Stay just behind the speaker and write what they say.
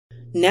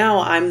now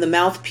I'm the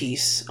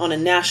mouthpiece on a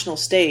national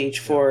stage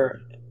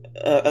for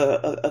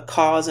a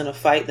cause and a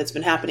fight that's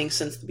been happening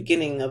since the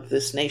beginning of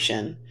this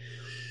nation.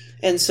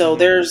 And so Mhm.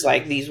 there's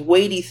like these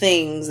weighty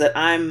things that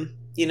I'm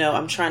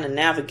trying to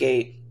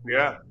navigate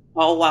Yeah.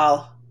 all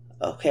while,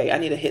 okay, I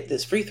need to hit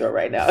this free throw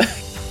right now.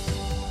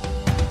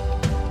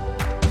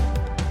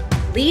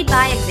 Lead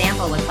by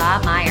Example with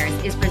Bob Myers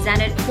is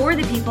presented for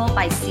the people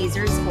by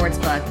Caesars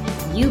Sportsbook.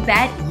 You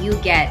bet, you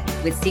get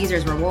with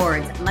Caesars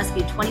Rewards. Must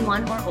be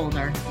 21 or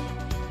older.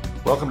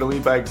 Welcome to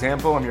Lead by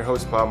Example. I'm your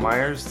host, Bob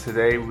Myers.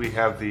 Today we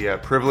have the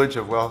privilege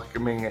of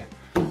welcoming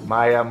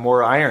Maya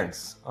Moore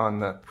Irons on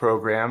the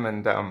program,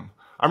 and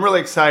I'm really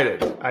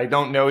excited. I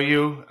don't know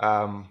you,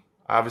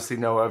 obviously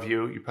know of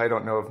you. You probably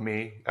don't know of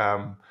me,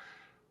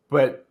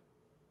 but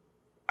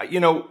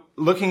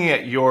looking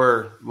at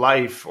your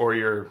life or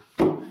your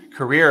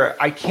career,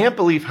 I can't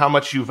believe how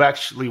much you've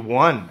actually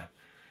won.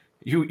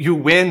 You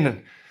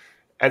win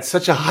at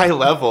such a high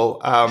level,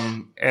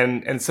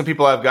 and some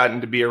people I've gotten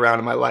to be around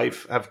in my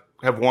life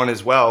have won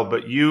as well.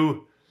 But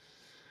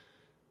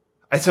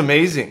it's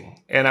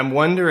amazing. And I'm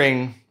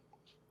wondering,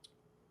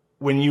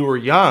 when you were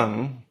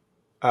young,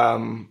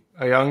 a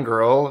young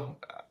girl,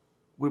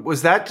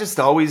 was that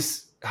just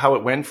always how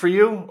it went for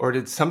you, or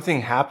did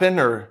something happen,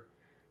 or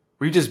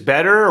were you just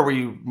better, or were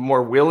you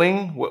more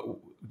willing?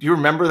 Do you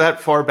remember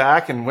that far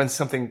back and when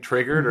something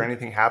triggered or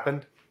anything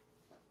happened?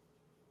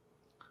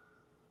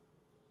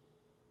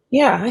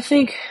 Yeah, I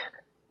think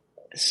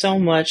so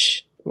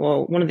much.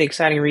 Well, one of the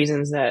exciting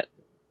reasons that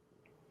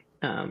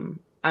I'm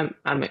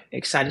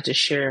excited to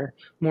share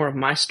more of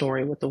my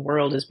story with the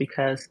world is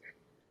because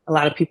a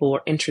lot of people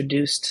were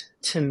introduced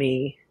to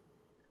me,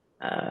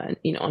 on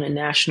a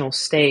national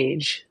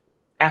stage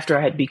after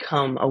I had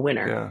become a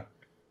winner.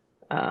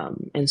 Yeah.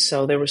 And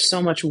so there was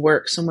so much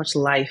work, so much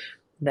life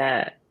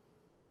that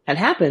had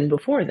happened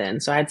before then.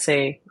 So I'd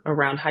say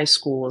around high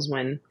school was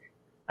when,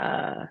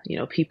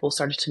 people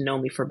started to know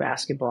me for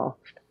basketball.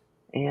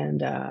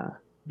 And,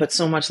 but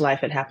so much life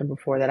had happened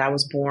before that. I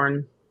was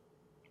born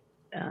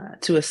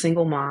to a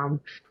single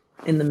mom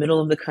in the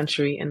middle of the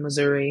country in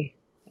Missouri,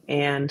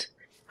 and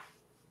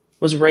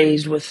was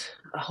raised with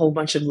a whole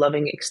bunch of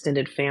loving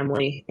extended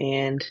family.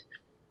 And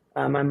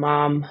my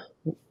mom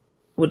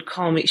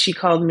she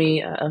called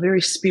me a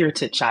very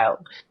spirited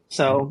child.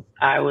 So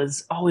I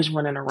was always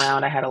running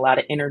around. I had a lot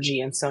of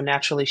energy. And so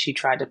naturally she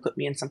tried to put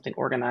me in something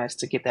organized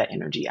to get that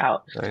energy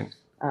out. Right.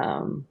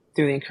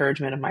 Through the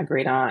encouragement of my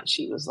great aunt,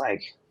 she was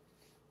like,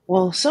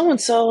 well,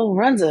 so-and-so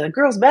runs a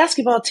girls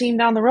basketball team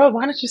down the road.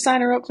 Why don't you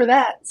sign her up for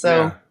that?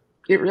 So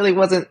It really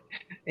wasn't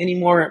any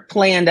more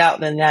planned out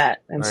than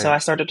that. And so I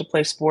started to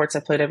play sports.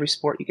 I played every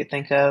sport you could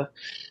think of.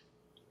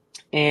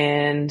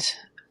 And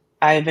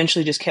I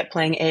eventually just kept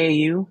playing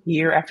AAU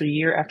year after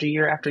year after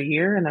year after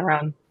year. And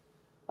around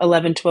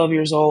 11, 12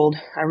 years old,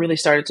 I really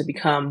started to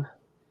become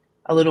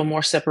a little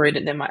more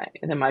separated than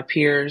my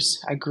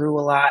peers. I grew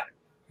a lot.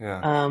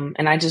 Yeah.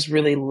 And I just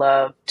really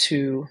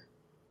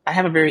I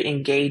have a very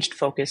engaged,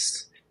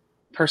 focused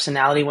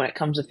personality when it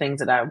comes to things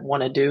that I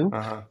want to do.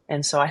 Uh-huh.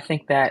 And so I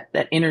think that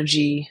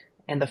energy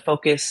and the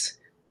focus,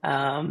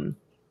 and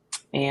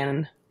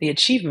the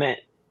achievement,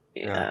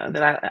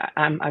 that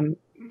I'm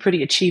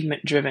pretty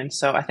achievement driven.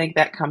 So I think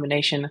that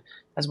combination,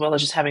 as well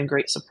as just having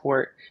great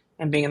support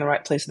and being in the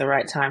right place at the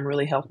right time,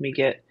 really helped me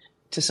get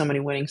to so many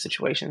winning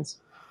situations.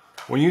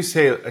 When you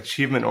say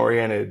achievement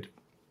oriented,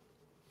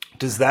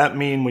 does that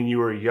mean when you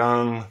were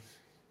young,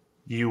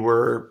 you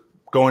were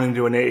going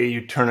into an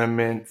AAU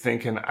tournament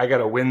thinking, I got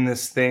to win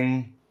this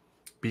thing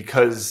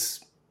because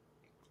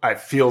it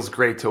feels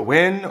great to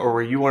win? Or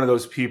were you one of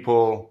those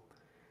people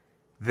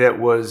that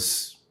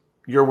was,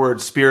 your word,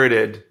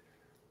 spirited,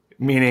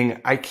 meaning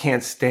I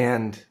can't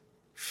stand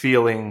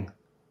feeling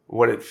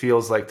what it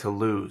feels like to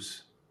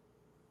lose?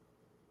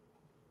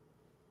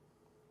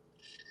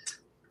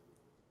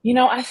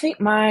 I think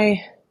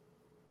my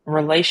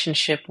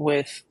relationship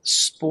with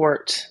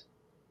sport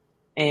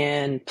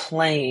and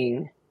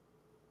playing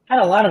had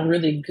a lot of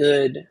really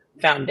good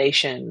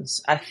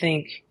foundations. I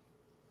think,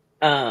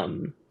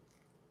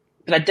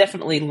 but I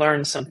definitely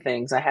learned some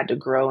things. I had to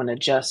grow and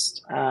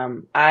adjust.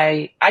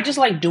 I just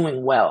like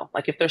doing well.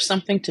 Like if there's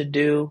something to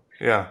do,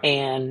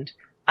 and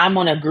I'm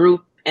on a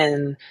group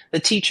and the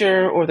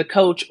teacher or the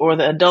coach or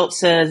the adult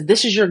says,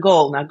 this is your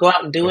goal, now go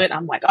out and do it.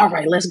 I'm like, all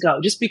right, let's go.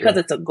 Just because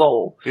it's a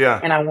goal.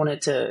 And I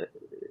wanted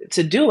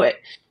to do it.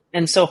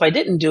 And so if I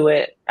didn't do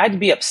it, I'd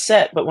be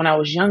upset. But when I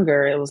was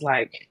younger, it was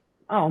like,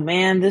 oh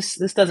man, this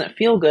doesn't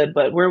feel good,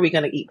 but where are we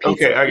going to eat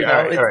pizza?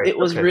 It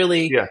was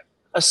really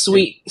a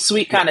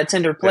sweet kind of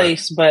tender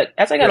place. But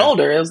as I got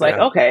older, it was like,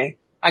 okay,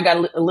 I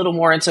got a little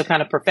more into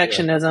kind of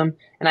perfectionism,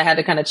 and I had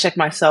to kind of check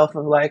myself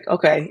of like,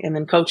 okay. And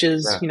then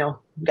coaches,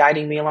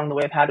 guiding me along the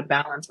way of how to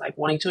balance like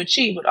wanting to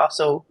achieve, but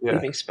also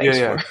leaving space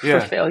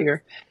for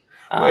failure.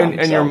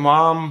 And your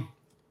mom,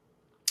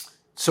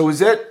 so is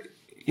that,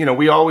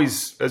 we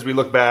always, as we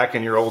look back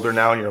and you're older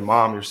now and you're a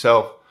mom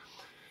yourself,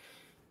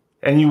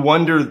 and you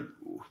wonder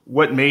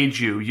what made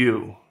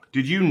you,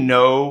 did you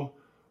know,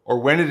 or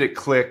when did it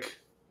click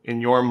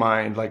in your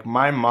mind? Like,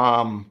 my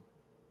mom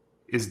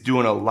is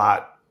doing a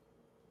lot.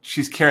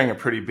 She's carrying a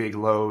pretty big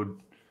load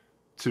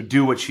to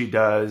do what she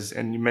does.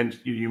 And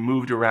you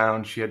moved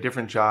around. She had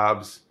different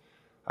jobs.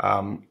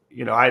 The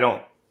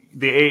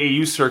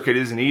AAU circuit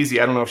isn't easy.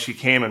 I don't know if she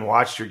came and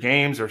watched your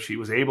games, or if she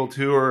was able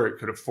to, or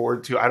could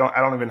afford to. I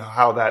don't even know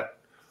how that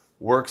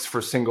works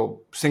for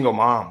single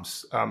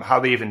moms, how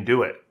they even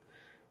do it.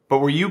 But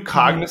were you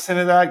cognizant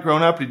of that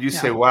growing up? Did you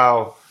say,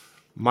 wow,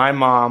 my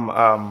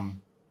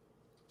mom,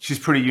 she's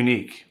pretty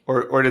unique,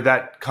 or did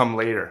that come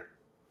later?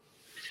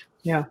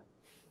 Yeah.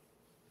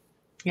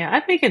 Yeah.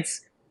 I think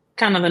it's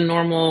kind of the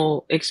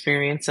normal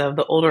experience of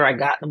the older I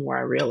got, the more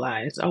I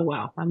realized, oh,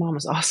 wow, my mom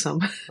is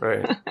awesome.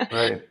 Right.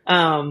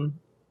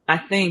 I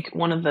think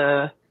one of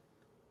the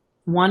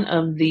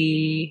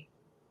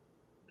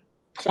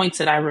points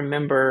that I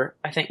remember,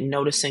 I think,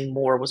 noticing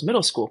more was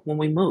middle school when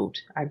we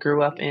moved. I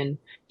grew up in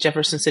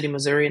Jefferson City,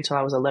 Missouri until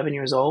I was 11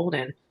 years old,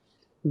 and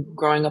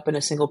growing up in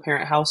a single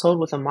parent household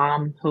with a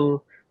mom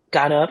who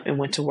got up and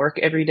went to work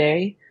every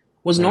day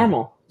was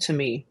normal to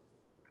me.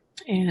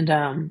 And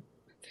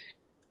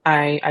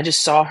I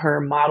just saw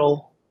her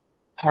model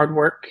hard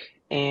work,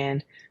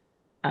 and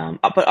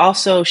but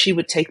also she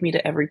would take me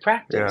to every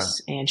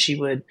practice, and she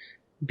would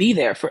be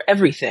there for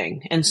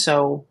everything. And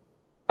so,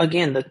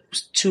 again, the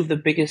two of the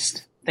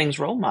biggest things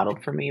role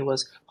modeled for me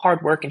was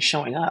hard work and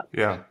showing up.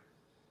 Yeah.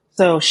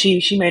 So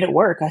she made it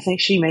work. I think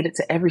she made it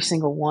to every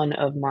single one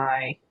of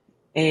my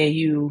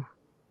AAU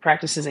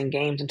practices and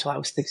games until I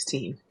was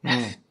 16.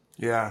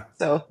 Yeah.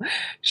 So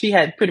she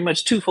had pretty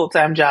much 2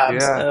 full-time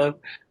jobs of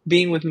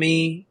being with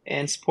me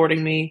and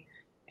supporting me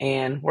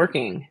and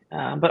working.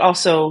 But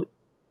also,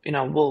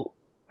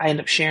 I end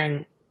up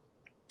sharing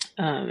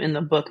in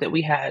the book that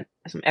we had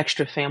some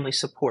extra family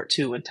support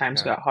too when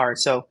times got hard.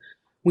 So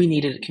we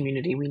needed a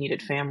community, we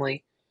needed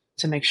family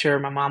to make sure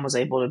my mom was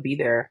able to be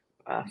there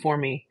for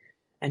me,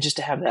 and just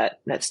to have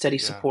that steady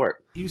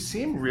support. You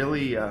seem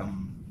really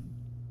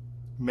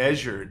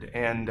measured,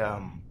 and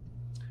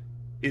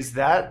is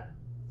that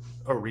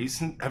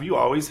have you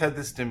always had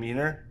this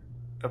demeanor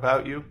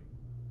about you?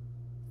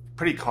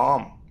 Pretty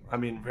calm. I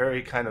mean,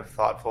 very kind of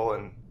thoughtful,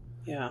 and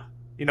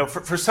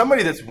for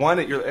somebody that's one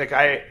that you're like,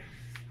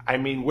 I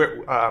mean,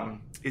 where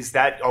is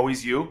that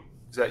always you?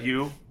 Is that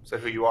you? Is that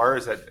who you are?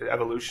 Is that an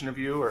evolution of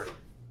you, or?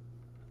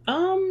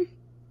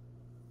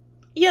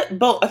 Yeah,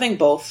 both. I think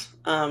both.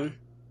 I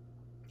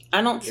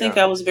don't think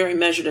I was very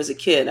measured as a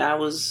kid. I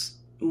was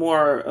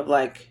more of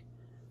like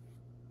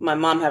my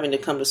mom having to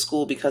come to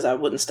school because I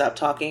wouldn't stop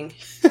talking,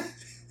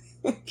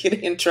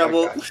 getting in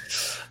trouble.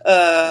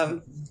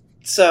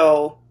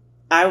 So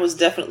I was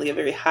definitely a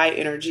very high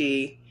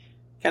energy,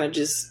 kind of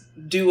just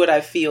do what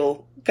I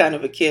feel kind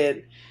of a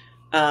kid.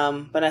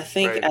 But I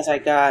think as I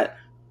got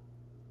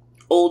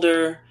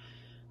older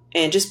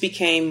and just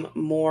became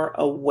more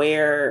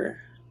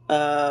aware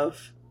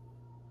of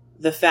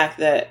the fact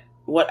that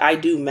what I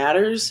do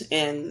matters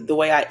and the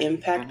way I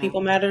impact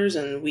people matters,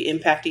 and we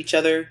impact each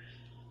other.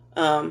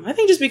 I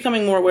think just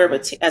becoming more aware of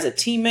as a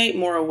teammate,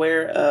 more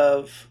aware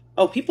of,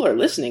 people are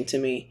listening to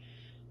me.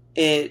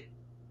 It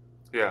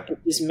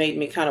just made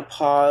me kind of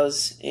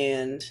pause,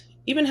 and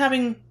even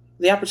having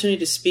the opportunity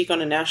to speak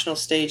on a national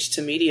stage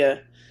to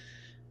media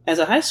as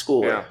a high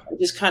schooler, it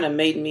just kind of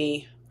made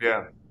me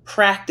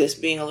practice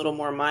being a little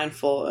more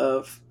mindful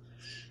of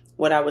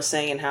what I was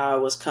saying and how I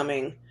was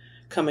coming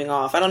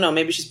off. I don't know,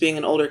 maybe just being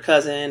an older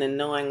cousin and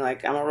knowing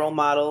like I'm a role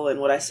model, and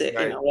what I say,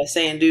 what I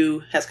say and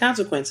do has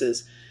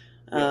consequences.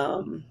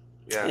 And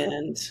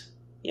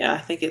I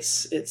think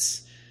it's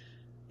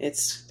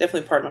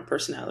definitely part of my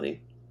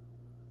personality.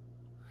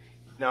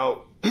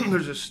 Now,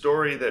 there's a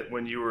story that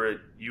when you were at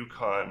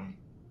UConn,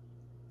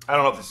 I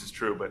don't know if this is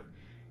true, but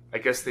I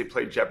guess they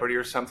played Jeopardy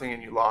or something,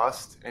 and you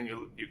lost, and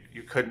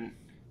you couldn't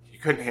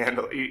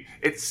handle it.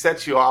 It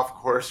sets you off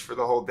course for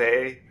the whole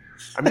day.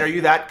 I mean, are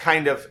you that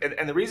kind of?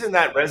 And the reason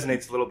that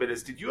resonates a little bit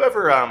is, did you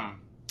ever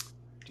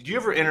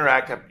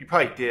interact? You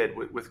probably did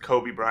with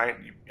Kobe Bryant.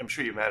 I'm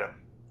sure you met him.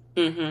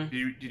 Mm-hmm.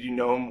 Did you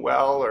know him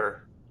well,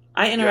 or?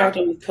 I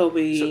interacted with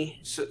Kobe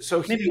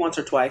so maybe once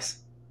or twice.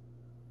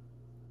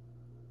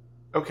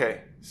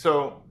 Okay,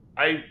 so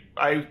I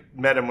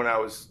met him when I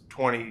was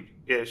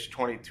 20-ish,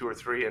 22 or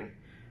 3, and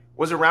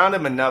was around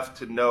him enough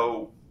to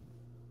know,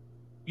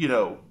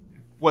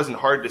 wasn't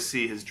hard to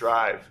see his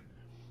drive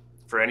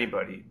for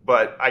anybody.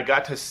 But I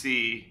got to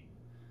see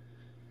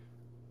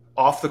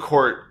the off the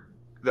court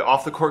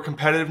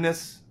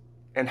competitiveness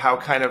and how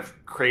kind of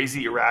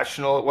crazy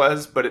irrational it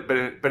was, but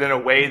in a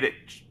way that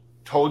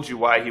told you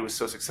why he was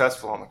so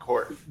successful on the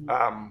court.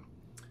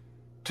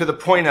 To the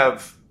point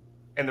of,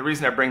 and the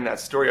reason I bring that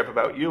story up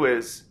about you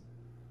is,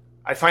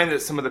 I find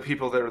that some of the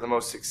people that are the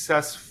most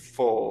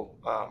successful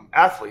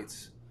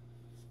athletes,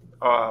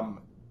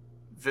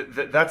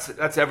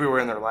 that's everywhere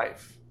in their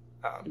life,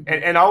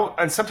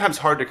 and sometimes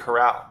hard to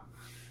corral.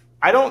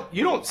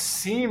 You don't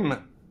seem,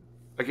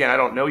 again, I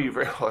don't know you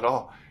very well at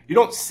all. You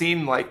don't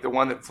seem like the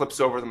one that flips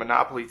over the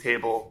Monopoly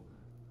table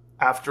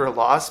after a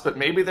loss, but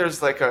maybe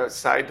there's like a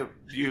side to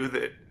you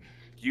that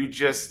you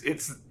just,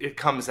 it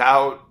comes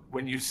out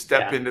when you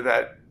step into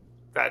that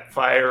that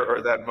fire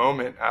or that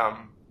moment.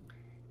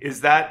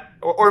 Is that,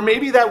 or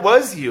maybe that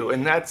was you,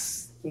 and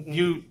that's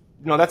you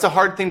know, that's a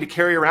hard thing to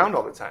carry around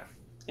all the time.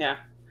 Yeah.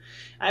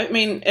 I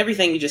mean,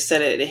 everything you just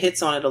said, it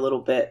hits on it a little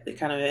bit. It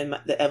kind of in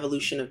the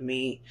evolution of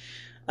me.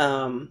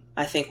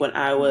 I think when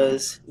I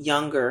was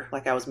younger,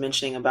 like I was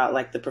mentioning about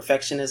like the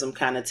perfectionism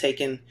kind of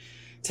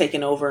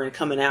taking over and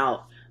coming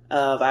out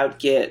of, I would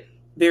get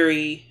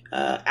very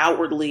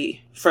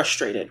outwardly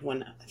frustrated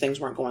when things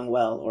weren't going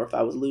well, or if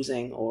I was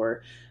losing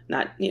or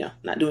not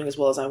doing as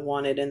well as I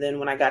wanted. And then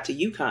when I got to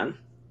UConn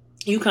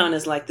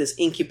is like this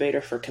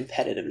incubator for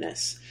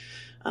competitiveness.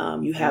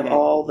 You have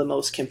all the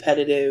most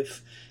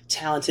competitive,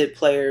 talented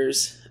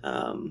players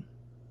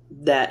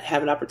that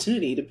have an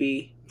opportunity to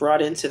be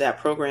brought into that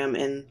program.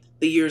 And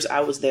the years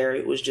I was there,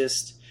 it was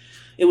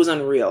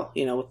unreal,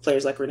 you know, with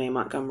players like Renee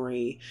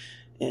Montgomery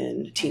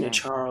and Tina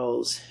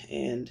Charles.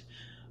 And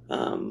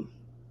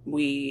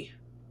we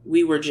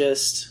were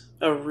just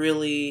a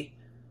really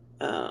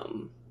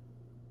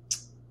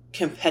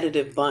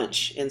competitive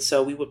bunch. And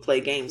so we would play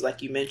games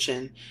like you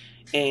mentioned.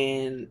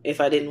 And if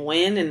I didn't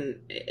win, and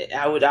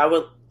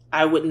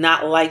I would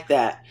not like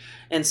that.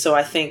 And so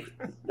I think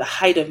the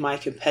height of my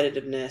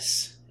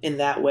competitiveness in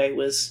that way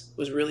was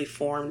really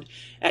formed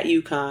at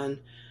UConn.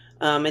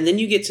 And then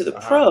you get to the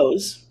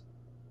pros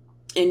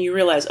and you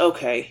realize,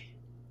 okay,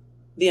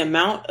 the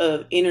amount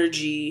of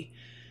energy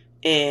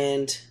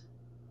and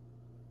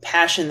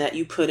passion that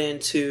you put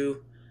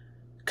into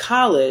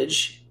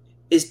college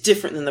is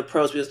different than the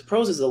pros, because the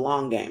pros is a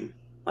long game.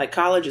 Like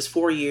college is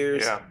 4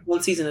 years,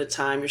 one season at a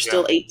time. You're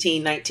still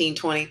 18, 19,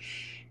 20.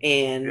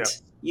 And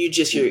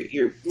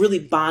you're really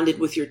bonded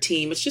with your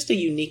team. It's just a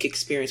unique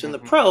experience. When the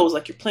pros,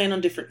 like you're playing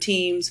on different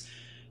teams,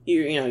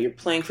 you're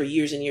playing for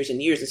years and years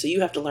and years. And so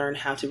you have to learn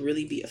how to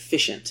really be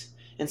efficient.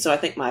 And so I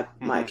think my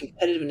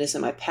competitiveness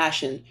and my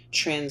passion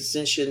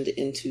transitioned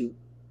into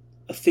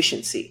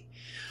efficiency.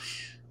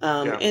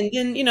 And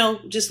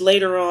then, just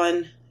later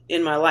on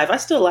in my life, I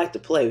still like to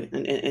play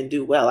and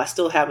do well. I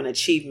still have an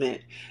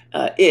achievement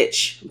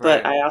itch,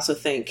 but I also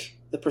think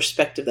the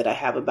perspective that I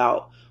have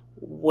about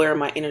where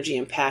my energy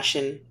and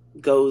passion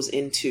goes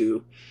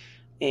into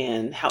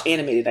and how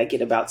animated I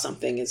get about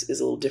something is a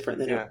little different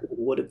than it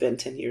would have been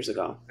 10 years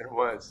ago. It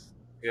was.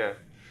 Yeah.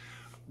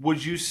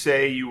 Would you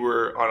say you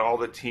were on all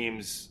the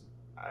teams?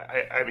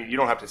 I mean, you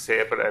don't have to say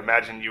it, but I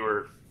imagine you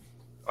were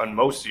on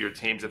most of your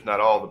teams, if not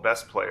all, the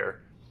best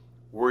player.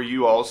 Were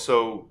you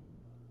also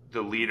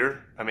the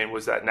leader? I mean,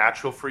 was that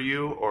natural for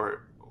you,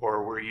 or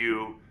were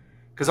you?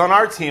 Because on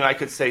our team, I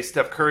could say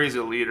Steph Curry's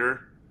a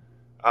leader,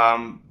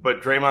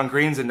 but Draymond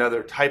Green's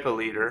another type of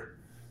leader.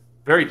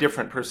 Very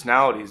different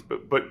personalities,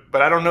 but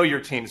I don't know your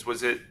teams.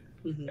 Was it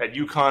at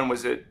UConn?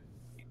 Was it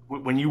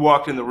when you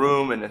walked in the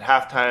room and at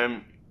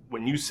halftime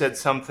when you said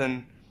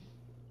something,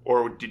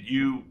 or did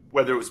you?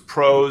 Whether it was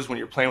pros when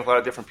you're playing with a lot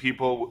of different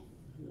people,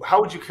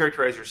 how would you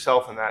characterize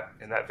yourself in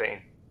that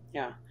vein?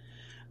 Yeah,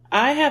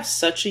 I have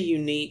such a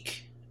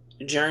unique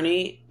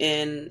journey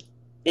in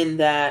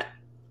that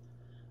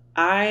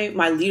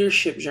my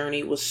leadership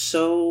journey was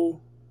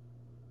so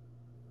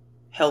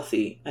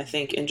healthy, I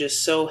think, and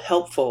just so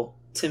helpful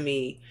to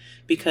me,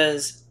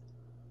 because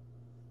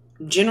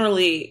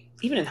generally,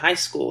 even in high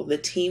school, the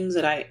teams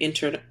that I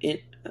entered in,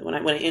 when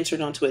I entered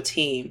onto a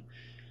team,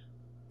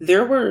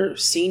 there were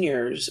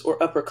seniors or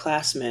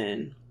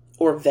upperclassmen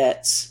or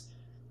vets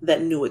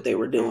that knew what they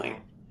were doing.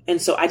 And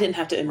so I didn't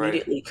have to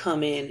immediately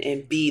come in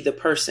and be the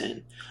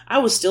person. I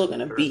was still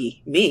going to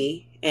be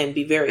me and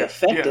be very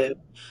effective,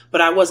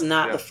 but I was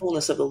not the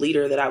fullness of the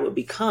leader that I would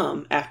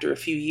become after a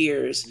few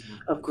years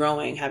of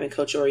growing, having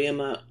Coach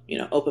Auriemma,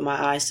 open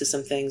my eyes to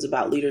some things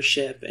about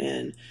leadership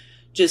and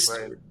just,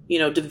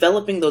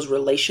 developing those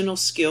relational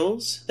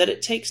skills that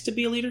it takes to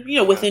be a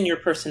leader, within your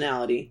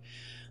personality.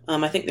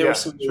 I think there were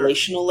some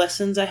relational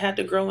lessons I had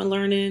to grow and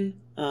learn in.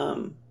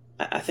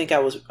 I think I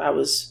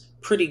was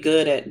pretty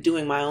good at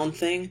doing my own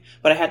thing,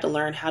 but I had to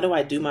learn, how do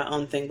I do my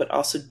own thing, but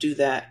also do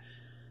that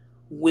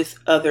with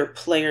other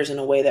players in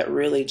a way that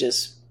really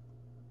just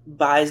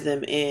buys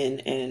them in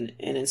and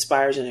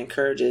inspires and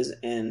encourages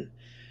and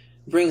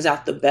brings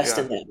out the best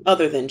in them,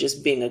 other than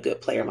just being a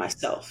good player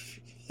myself,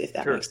 if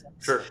that makes sense.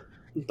 Sure.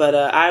 But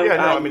I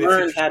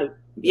learned how to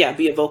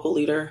be a vocal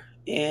leader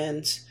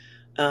and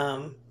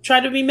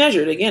try to be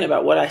measured again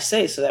about what I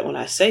say, so that when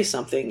I say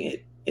something,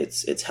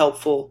 it's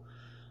helpful.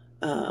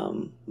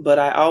 But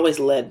I always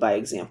led by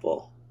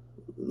example.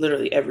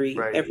 Literally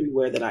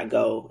everywhere that I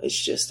go, it's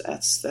just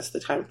that's the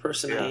kind of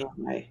person I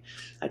am.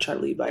 I try to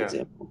lead by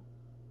example.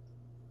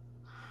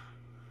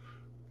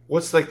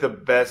 What's like the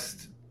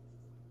best,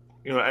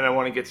 and I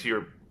want to get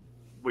to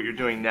what you're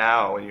doing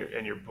now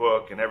and your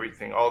book and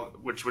everything, all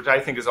which I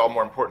think is all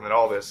more important than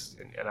all this,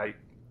 and I'm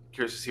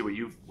curious to see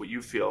what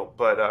you feel.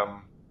 But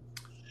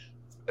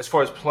as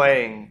far as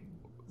playing,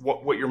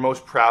 what you're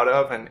most proud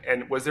of,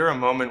 and was there a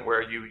moment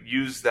where you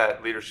used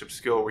that leadership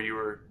skill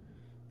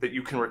that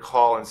you can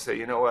recall and say,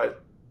 you know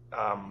what,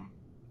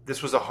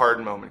 this was a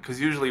hard moment? Because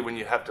usually when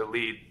you have to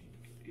lead,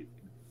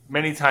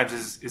 many times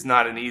is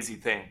not an easy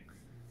thing.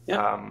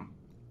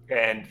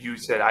 and you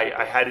said,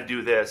 I had to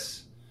do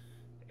this,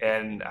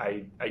 and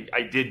I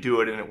did do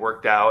it, and it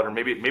worked out, or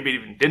maybe it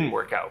even didn't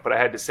work out, but I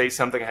had to say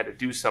something, I had to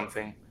do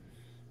something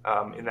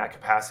in that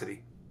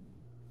capacity?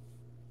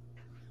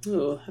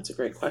 Ooh, that's a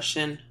great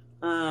question.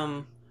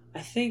 I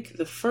think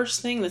the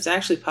first thing that's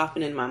actually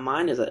popping in my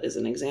mind is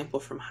an example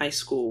from high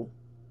school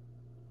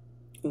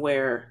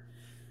where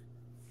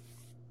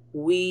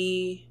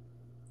we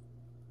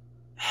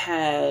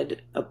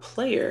had a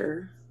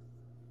player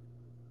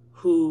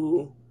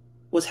who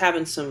was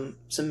having some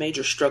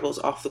major struggles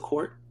off the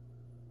court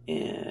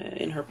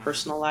in her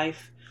personal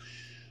life,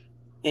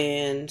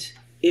 and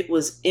it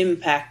was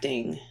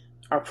impacting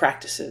our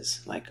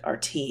practices, like our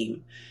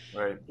team,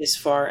 right, as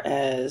far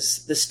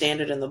as the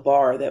standard and the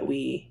bar that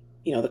we,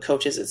 the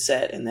coaches had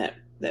set, and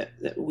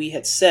that we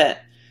had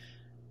set.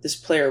 This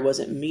player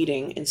wasn't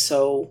meeting, and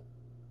so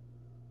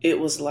it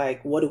was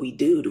like, what do we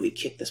do? Do we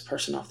kick this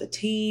person off the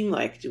team?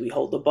 Like, do we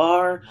hold the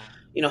bar,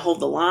 hold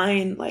the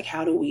line? Like,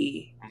 how do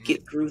we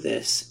get through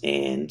this?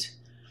 And,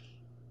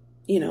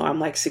 I'm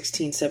like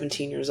 16,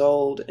 17 years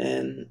old,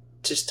 and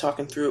just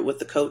talking through it with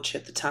the coach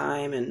at the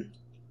time and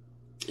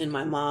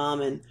my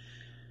mom. And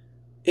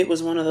it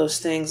was one of those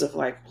things of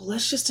like, well,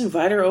 let's just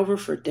invite her over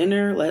for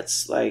dinner.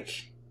 Let's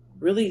like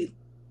really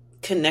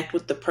connect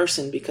with the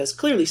person, because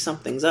clearly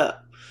something's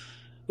up.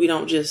 We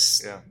don't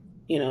just,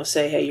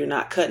 say, hey, you're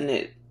not cutting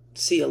it,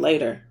 see you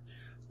later.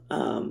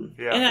 And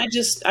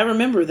I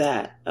remember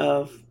that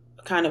of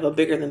kind of a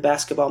bigger than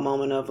basketball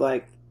moment of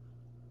like,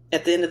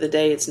 at the end of the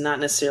day, it's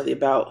not necessarily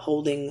about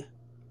holding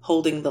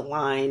the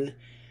line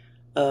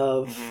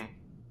of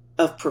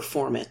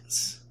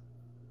performance.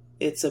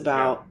 It's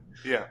about,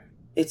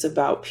 it's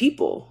about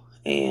people,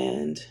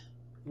 and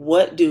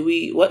what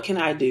can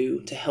I do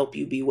to help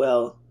you be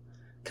well?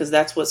 Because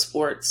that's what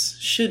sports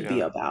should be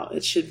about.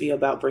 It should be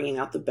about bringing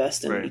out the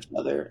best in each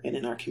other and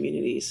in our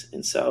communities.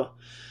 And so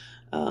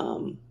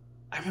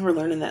I remember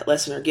learning that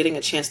lesson, or getting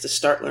a chance to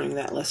start learning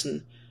that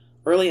lesson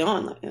early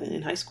on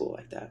in high school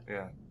like that.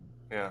 Yeah.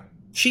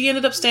 She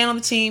ended up staying on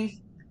the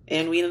team,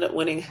 and we ended up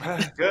winning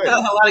a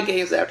lot of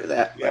games after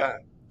that. Yeah.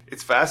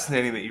 It's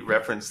fascinating that you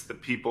referenced the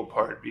people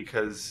part,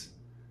 because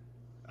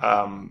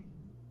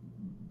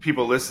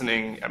people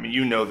listening, I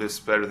mean, this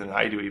better than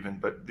I do even,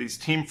 but these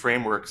team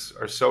frameworks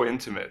are so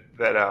intimate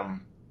that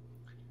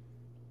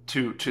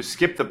to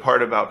skip the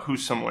part about who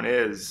someone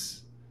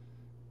is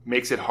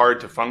makes it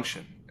hard to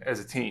function as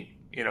a team.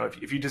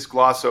 If you just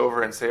gloss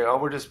over and say, oh,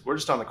 we're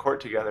just on the court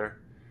together,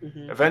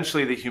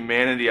 eventually the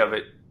humanity of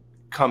it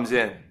comes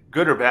in,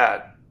 good or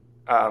bad.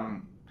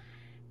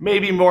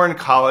 Maybe more in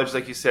college,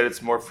 like you said,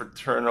 it's more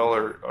fraternal,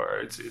 or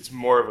it's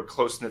more of a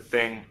close-knit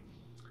thing.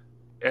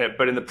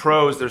 But in the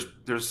pros,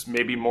 there's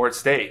maybe more at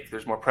stake.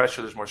 There's more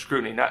pressure. There's more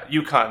scrutiny. Not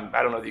UConn,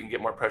 I don't know that you can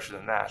get more pressure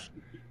than that.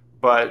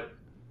 But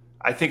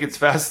I think it's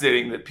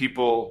fascinating that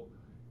people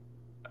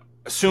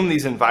assume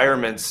these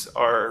environments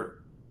are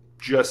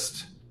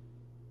just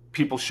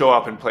people show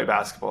up and play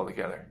basketball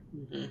together.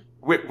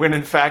 When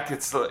in fact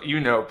it's,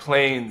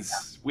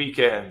 planes,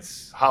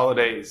 weekends,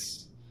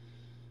 holidays,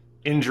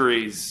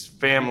 injuries,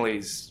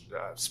 families,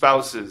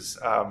 spouses.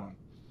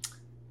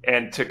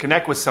 And to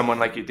connect with someone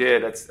like you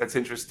did, that's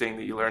interesting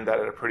that you learned that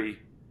at a pretty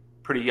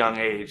young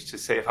age, to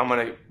say, if I'm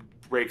going to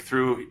break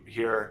through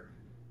here,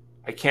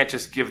 I can't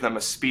just give them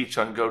a speech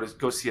on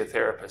go see a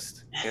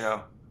therapist,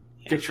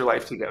 get your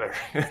life together.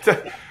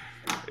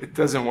 It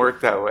doesn't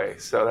work that way.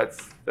 So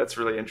that's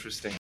really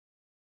interesting.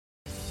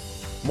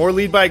 More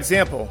Lead by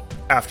Example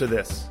after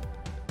this.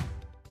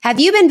 Have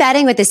you been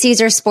betting with the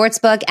Caesars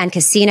Sportsbook and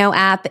Casino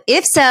app?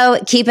 If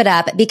so, keep it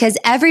up, because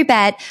every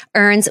bet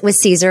earns with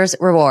Caesars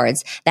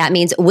Rewards. That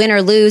means win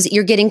or lose,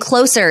 you're getting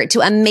closer to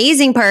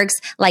amazing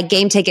perks like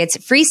game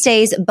tickets, free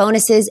stays,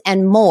 bonuses,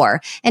 and more.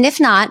 And if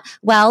not,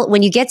 well,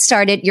 when you get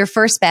started, your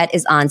first bet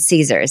is on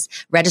Caesars.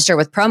 Register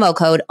with promo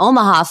code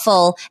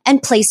OMAHAFULL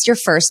and place your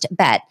first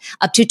bet,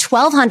 up to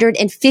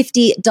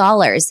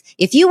 $1,250.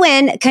 If you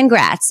win,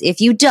 congrats. If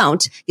you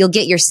don't, you'll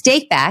get your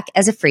stake back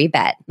as a free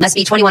bet. Must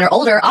be 21 or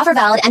older, offer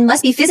valid, and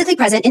must be physically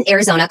present in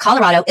Arizona,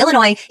 Colorado,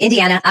 Illinois,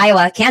 Indiana,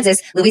 Iowa, Kansas,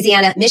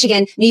 Louisiana,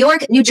 Michigan, New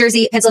York, New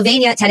Jersey,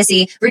 Pennsylvania,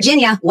 Tennessee,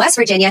 Virginia, West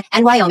Virginia,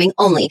 and Wyoming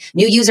only.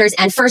 New users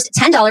and first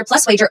 $10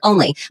 plus wager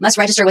only. Must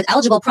register with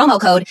eligible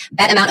promo code.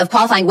 Bet amount of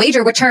qualifying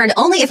wager returned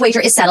only if wager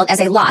is settled as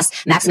a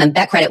loss. Maximum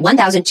bet credit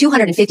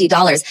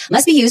 $1,250.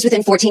 Must be used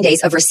within 14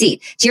 days of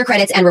receipt. Tier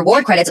credits and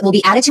reward credits will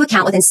be added to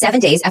account within 7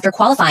 days after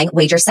qualifying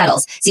wager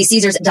settles. See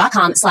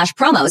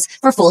Caesars.com/promos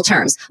for full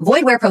terms.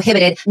 Void where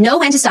prohibited. Know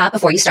when to stop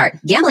before you start.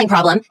 Gambling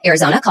problem?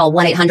 Arizona, call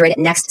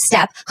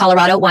 1-800-NEXT-STEP.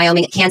 Colorado,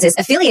 Wyoming, Kansas,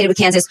 affiliated with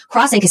Kansas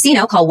Crossing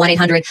Casino, call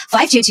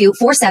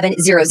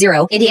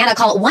 1-800-522-4700. Indiana,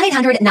 call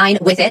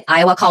 1-800-9-WITH-IT.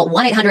 Iowa, call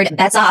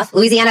 1-800-BETS-OFF.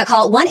 Louisiana,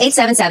 call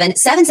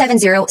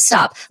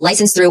 1-877-770-STOP.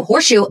 Licensed through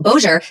Horseshoe,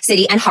 Bossier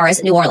City, and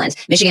Harris, New Orleans.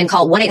 Michigan,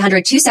 call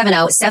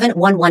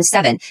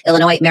 1-800-270-7117.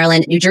 Illinois,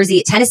 Maryland, New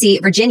Jersey, Tennessee,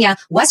 Virginia,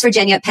 West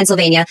Virginia,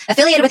 Pennsylvania,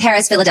 affiliated with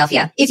Harris,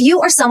 Philadelphia. If you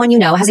or someone you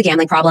know has a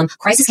gambling problem,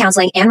 crisis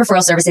counseling and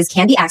referral services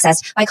can be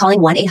accessed by calling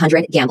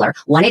 1-800-GAMBLER.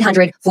 1-800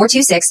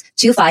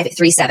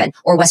 1-800-426-2537.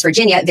 Or West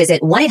Virginia,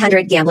 visit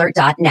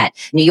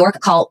 1-800-GAMBLER.net. New York,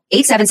 call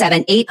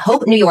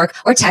 877-8-HOPE-NEW YORK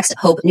or text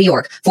HOPE New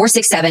York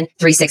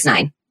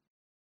 467-369.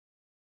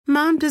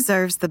 Mom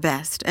deserves the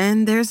best,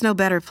 and there's no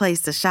better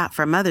place to shop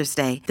for Mother's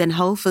Day than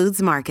Whole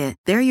Foods Market.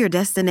 They're your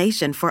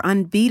destination for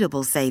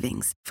unbeatable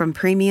savings, from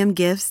premium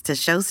gifts to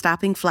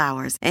show-stopping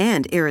flowers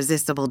and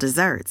irresistible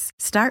desserts.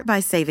 Start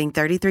by saving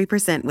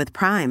 33% with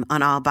Prime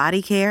on all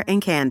body care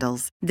and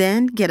candles.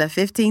 Then get a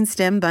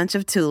 15-stem bunch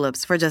of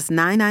tulips for just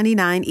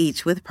 $9.99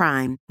 each with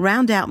Prime.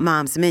 Round out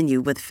Mom's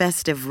menu with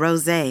festive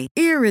rosé,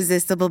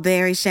 irresistible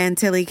berry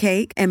chantilly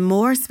cake, and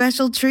more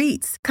special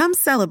treats. Come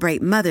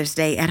celebrate Mother's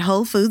Day at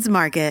Whole Foods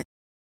Market.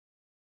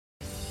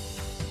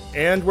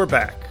 And we're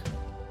back.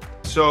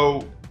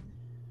 So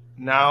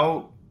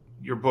now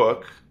your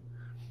book,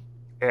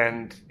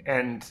 and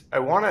I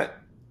want to,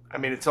 I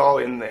mean, it's all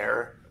in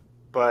there,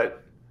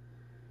 but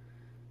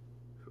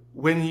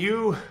when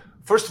you,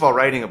 first of all,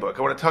 writing a book,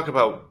 I want to talk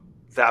about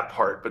that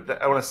part,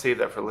 but I want to save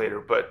that for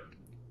later. But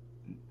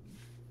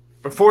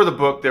before the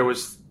book,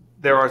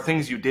 there are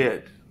things you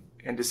did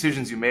and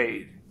decisions you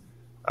made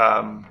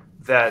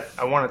that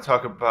I want to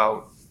talk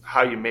about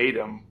how you made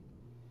them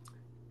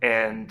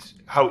and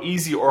how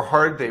easy or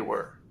hard they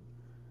were.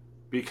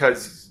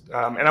 Because,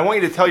 and I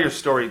want you to tell your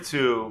story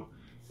too,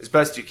 as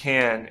best you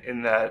can,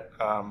 in that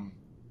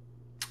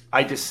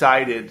I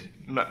decided,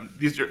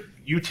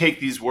 you take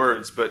these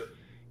words, but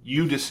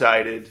you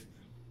decided,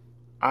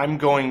 I'm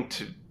going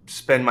to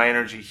spend my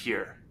energy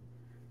here.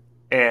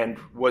 And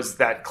was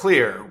that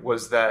clear?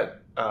 Was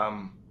that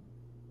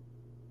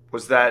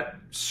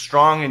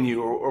strong in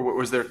you, or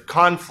was there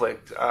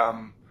conflict?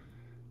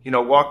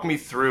 Walk me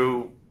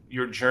through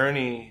your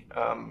journey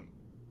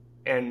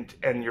and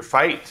your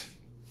fight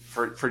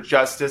for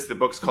justice. The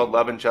book's called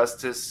Love and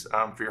Justice,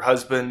 for your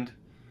husband.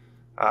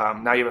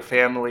 Now you have a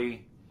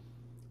family.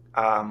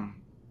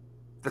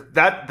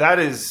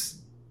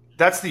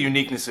 That's the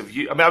uniqueness of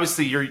you. I mean,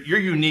 obviously you're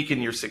unique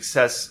in your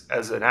success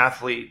as an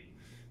athlete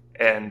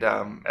and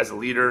as a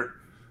leader,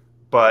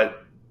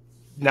 but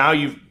now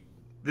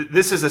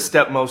this is a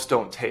step most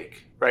don't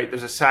take, right?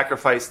 There's a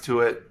sacrifice to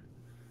it.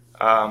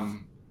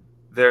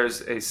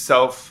 There's a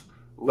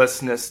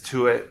selflessness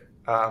to it.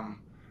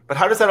 But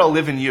how does that all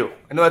live in you?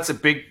 I know that's a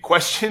big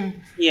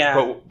question.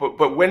 Yeah.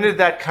 But when did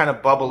that kind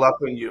of bubble up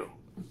in you,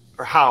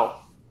 or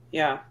how?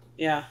 Yeah.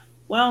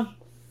 Well,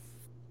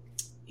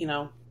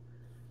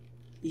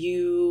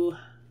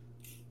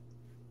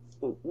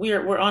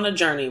 we're on a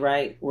journey,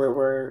 right?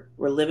 We're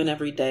living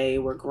every day.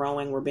 We're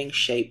growing. We're being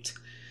shaped.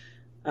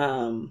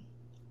 And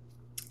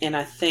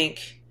I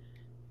think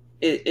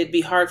it'd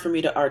be hard for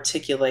me to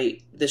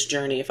articulate this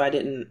journey if I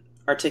didn't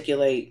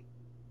articulate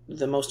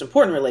the most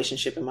important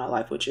relationship in my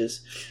life, which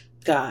is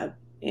God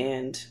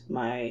and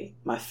my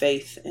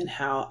faith, and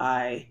how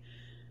my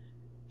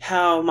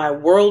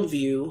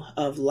worldview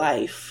of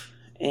life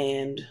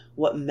and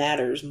what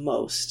matters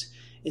most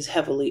is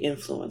heavily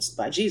influenced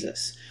by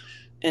Jesus.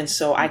 And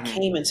so I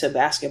came into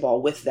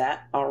basketball with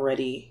that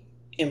already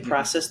in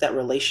process, that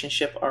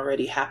relationship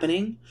already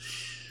happening.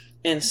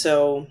 And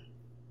so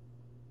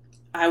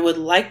I would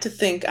like to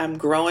think I'm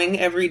growing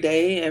every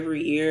day,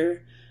 every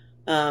year,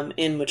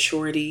 in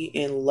maturity,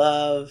 in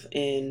love,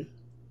 in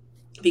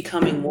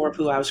becoming more of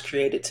who I was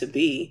created to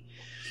be.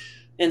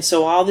 And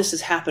so all this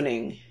is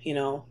happening,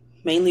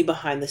 mainly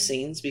behind the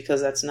scenes,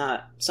 because that's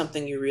not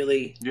something you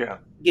really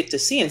get to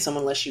see in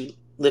someone unless you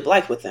live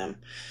life with them.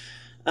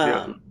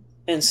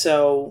 And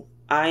so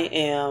I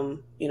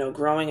am,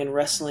 growing and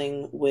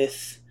wrestling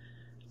with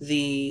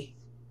the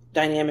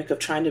dynamic of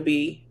trying to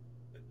be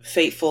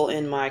faithful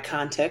in my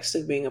context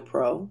of being a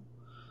pro,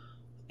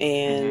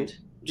 and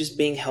just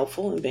being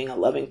helpful and being a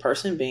loving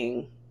person,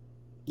 being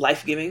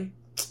life-giving,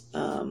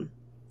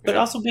 but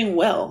also being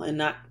well and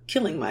not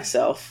killing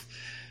myself,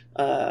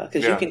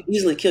 because you can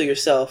easily kill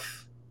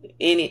yourself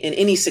in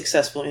any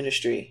successful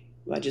industry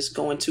by just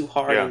going too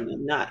hard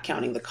and not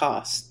counting the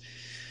cost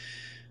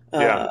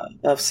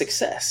of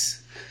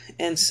success.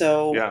 And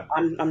so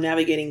I'm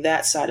navigating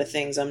that side of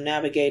things. I'm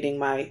navigating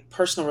my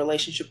personal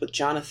relationship with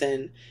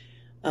Jonathan,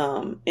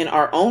 in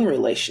our own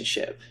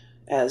relationship,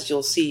 as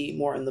you'll see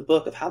more in the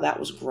book of how that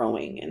was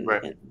growing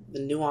and the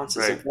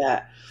nuances of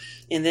that.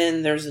 And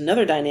then there's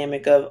another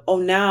dynamic of,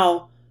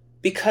 now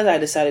because I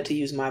decided to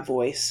use my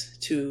voice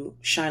to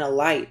shine a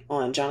light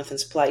on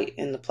Jonathan's plight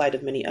and the plight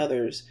of many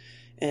others,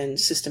 and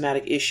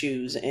systematic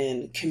issues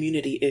and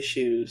community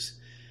issues,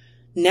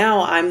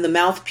 now I'm the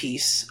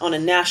mouthpiece on a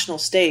national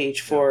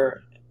stage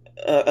for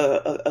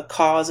a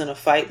cause and a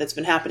fight that's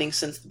been happening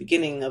since the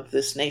beginning of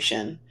this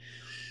nation.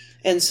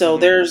 And so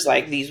there's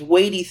like these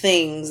weighty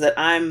things that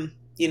I'm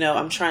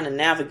trying to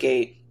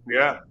navigate.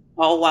 Yeah.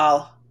 All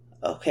while,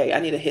 I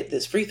need to hit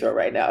this free throw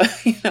right now.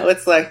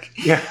 It's like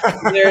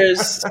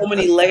there's so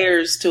many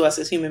layers to us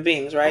as human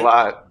beings, right? A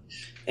lot.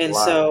 And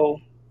so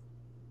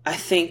I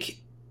think,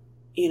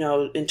 in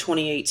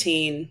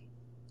 2018,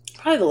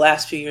 probably the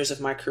last few years of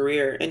my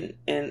career,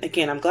 and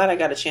again, I'm glad I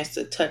got a chance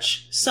to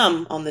touch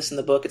some on this in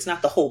the book. It's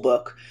not the whole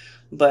book,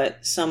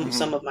 but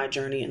some of my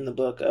journey in the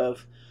book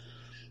of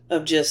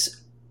of just,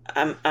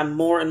 I'm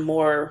more and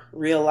more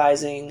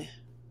realizing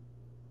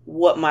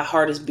what my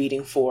heart is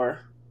beating for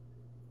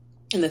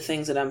and the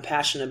things that I'm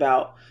passionate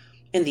about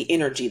and the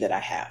energy that I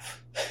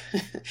have.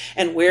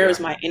 And where is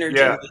my energy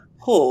being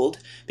pulled?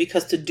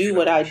 Because to do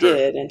what I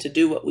did and to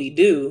do what we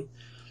do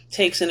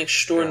takes an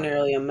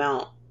extraordinarily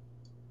amount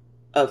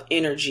of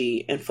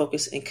energy and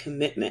focus and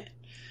commitment.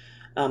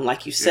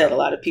 Like you said, a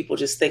lot of people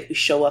just think we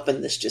show up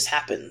and this just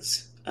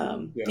happens.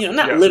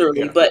 Not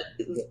literally, but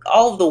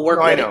all of the work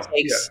that it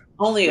takes,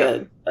 only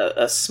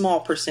a small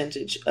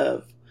percentage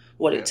of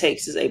what it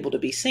takes is able to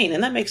be seen.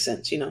 And that makes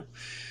sense,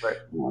 Right.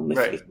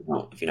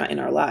 If you're not in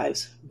our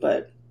lives.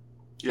 But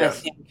I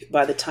think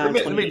by the time...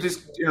 Let me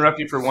just interrupt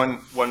you for one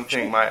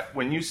thing.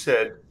 When you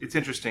said, it's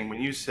interesting,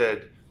 when you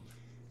said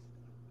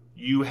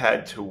you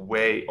had to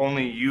weigh,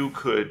 only you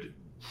could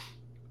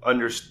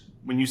understand,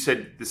 when you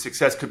said the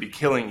success could be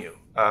killing you,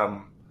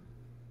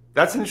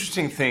 that's an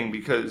interesting thing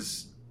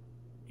because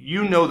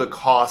you know the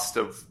cost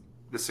of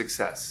the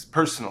success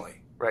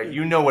personally, right?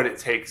 You know what it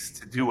takes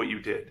to do what you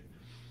did.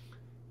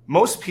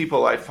 Most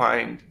people, I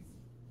find,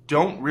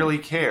 don't really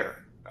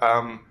care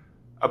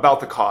about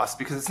the cost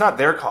because it's not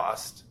their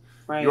cost.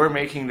 Right. You're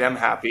making them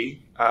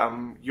happy.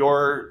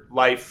 Your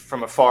life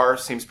from afar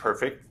seems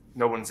perfect.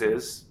 No one's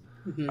is.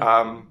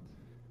 Mm-hmm.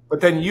 But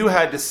then you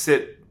had to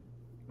sit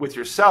with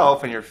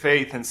yourself and your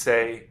faith and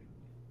say,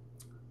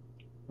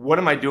 what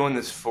am I doing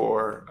this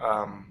for?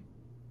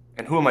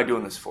 And who am I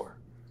doing this for?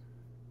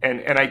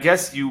 And I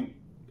guess you,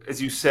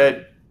 as you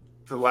said,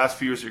 for the last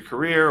few years of your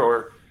career,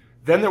 or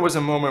then there was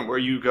a moment where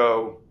you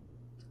go,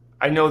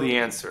 I know the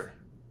answer.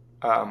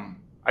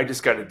 I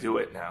just got to do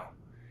it now.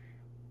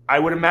 I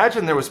would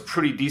imagine there was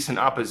pretty decent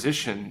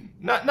opposition,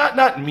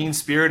 not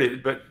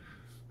mean-spirited, but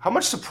how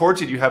much support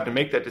did you have to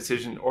make that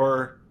decision?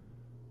 Or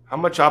how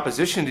much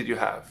opposition did you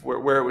have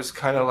where it was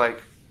kind of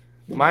like,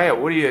 Maya,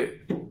 what do you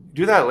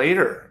do that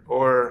later?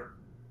 Or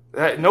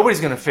that,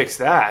 nobody's going to fix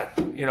that.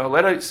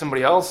 Let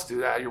somebody else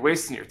do that. You're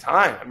wasting your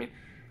time. I mean,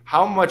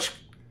 how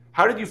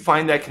did you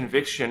find that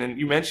conviction? And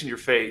you mentioned your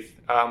faith.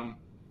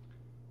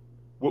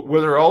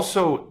 Were there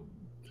also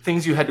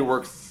things you had to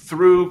work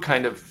through,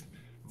 kind of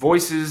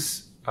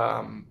voices,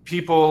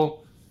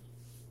 people,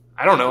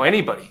 I don't know,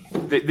 anybody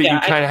that you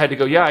kind of had to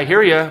go, I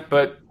hear you,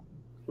 but...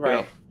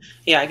 Right.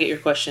 Yeah, I get your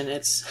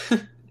question.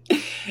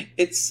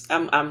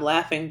 I'm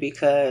laughing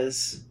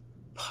because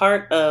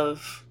part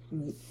of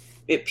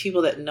it,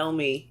 people that know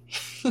me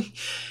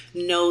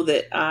know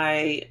that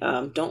I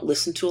don't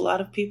listen to a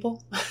lot of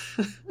people.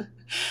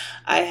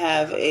 I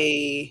have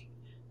a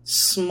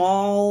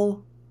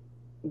small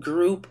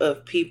group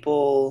of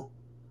people.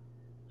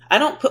 I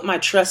don't put my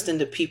trust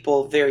into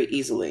people very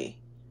easily.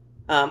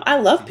 I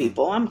love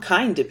people. I'm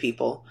kind to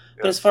people.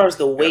 But as far as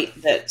the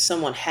weight that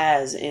someone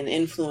has in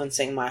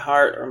influencing my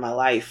heart or my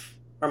life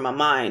or my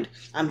mind,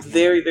 I'm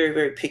very, very,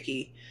 very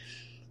picky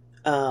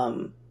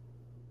about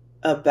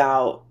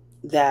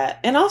that.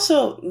 And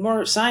also,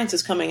 more science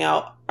is coming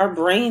out. Our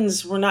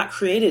brains were not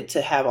created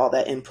to have all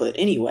that input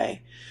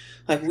anyway.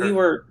 Like we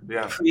were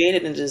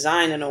created and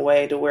designed in a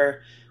way to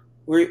where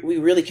we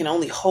really can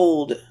only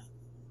hold,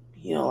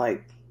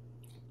 like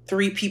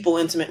 3 people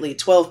intimately,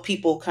 12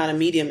 people kind of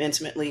medium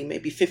intimately,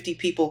 maybe 50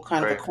 people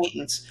kind of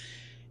acquaintance.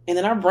 And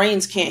then our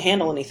brains can't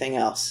handle anything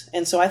else.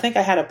 And so I think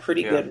I had a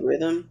pretty good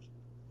rhythm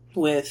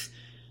with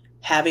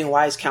having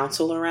wise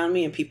counsel around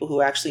me and people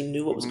who actually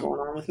knew what was going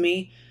on with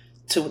me,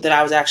 that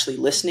I was actually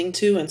listening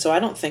to. And so I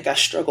don't think I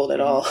struggled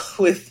at all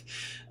with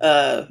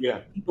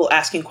people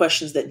asking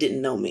questions that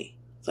didn't know me.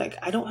 It's like,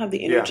 I don't have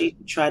the energy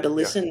to try to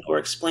listen or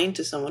explain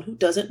to someone who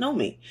doesn't know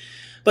me.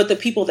 But the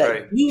people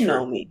that do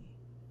know me,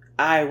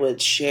 I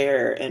would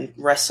share and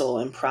wrestle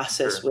and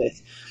process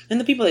with. And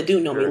the people that do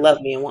know me love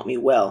me and want me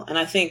well. And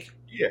I think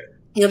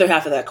the other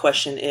half of that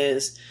question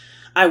is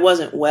I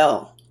wasn't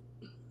well.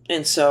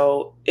 And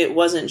so it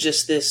wasn't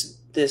just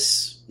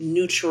this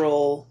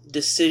neutral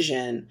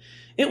decision.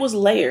 It was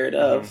layered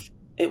of,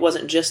 it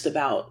wasn't just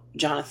about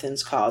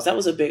Jonathan's cause. That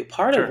was a big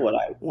part of what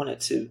I wanted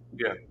to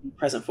be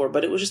present for.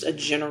 But it was just a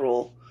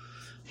general,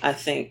 I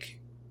think,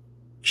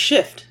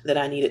 shift that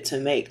I needed to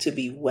make to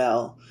be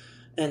well.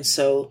 And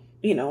so,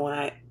 when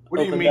I what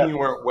do you mean you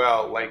weren't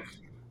well? Like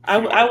I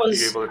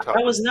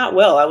was not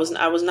well. I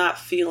was not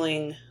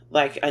feeling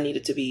like I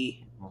needed to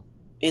be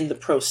in the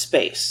pro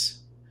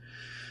space.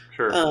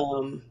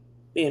 Sure.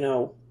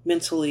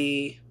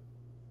 Mentally,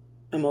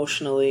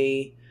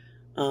 emotionally,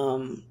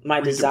 my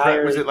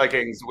desire. Was it like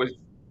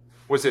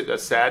was it a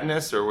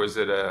sadness, or was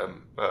it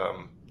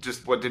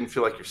just what didn't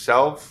feel like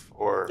yourself?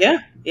 Or yeah.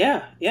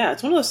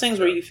 It's one of those things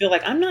where you feel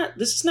like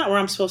this is not where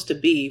I'm supposed to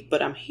be,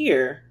 but I'm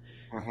here.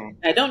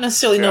 I don't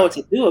necessarily know what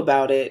to do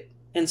about it.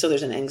 And so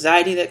there's an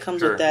anxiety that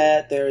comes with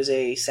that. There's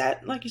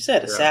like you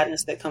said, a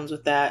sadness that comes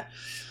with that.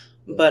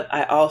 But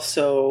I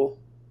also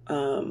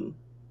was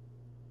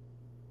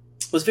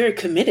very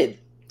committed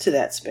to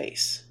that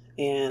space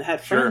and had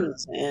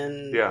friends.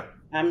 And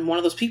I'm one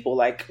of those people,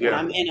 like when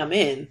I'm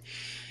in.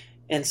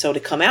 And so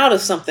to come out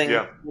of something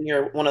when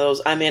you're one of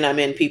those I'm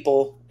in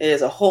people,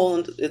 it's a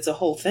whole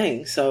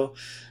thing. So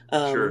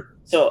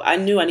So I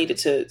knew I needed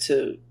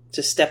to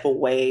step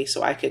away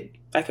so I could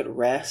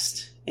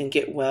rest and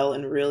get well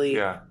and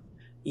really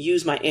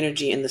use my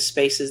energy in the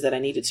spaces that I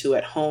needed to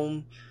at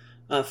home,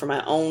 for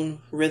my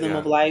own rhythm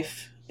of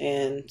life,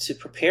 and to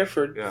prepare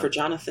for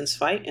Jonathan's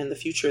fight and the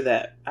future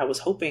that I was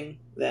hoping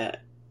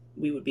that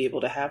we would be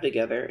able to have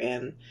together.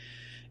 And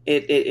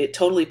it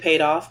totally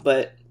paid off,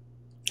 but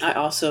I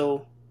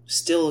also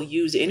still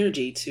use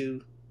energy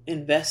to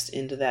invest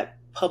into that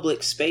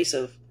public space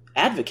of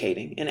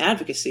advocating and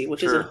advocacy,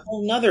 which is a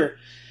whole nother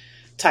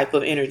type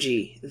of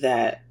energy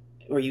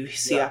where you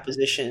see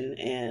opposition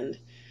and,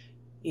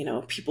 you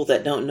know, people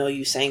that don't know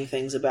you saying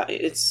things about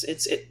it.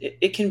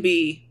 It can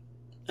be,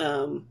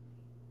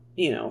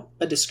 you know,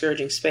 a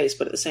discouraging space,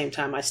 but at the same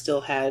time, I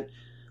still had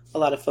a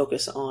lot of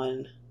focus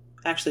on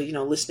actually, you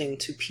know, listening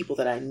to people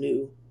that I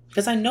knew,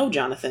 because I know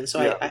Jonathan. So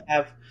I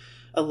have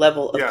a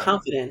level of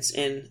confidence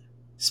in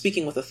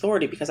speaking with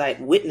authority because I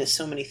had witnessed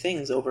so many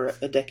things over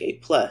a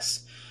decade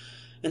plus.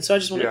 And so I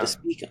just wanted to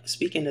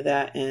speak into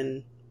that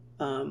and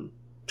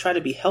try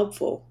to be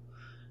helpful,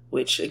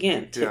 which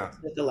again took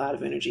a lot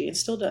of energy and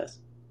still does.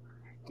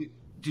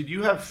 Did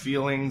you have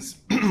feelings?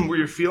 Were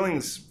your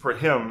feelings for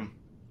him?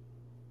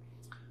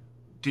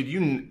 Did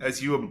you,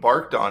 as you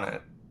embarked on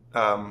it,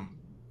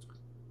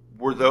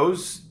 were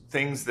those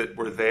things that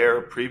were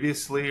there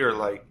previously, or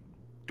like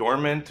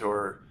dormant,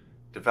 or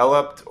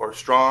developed, or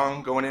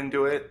strong going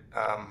into it?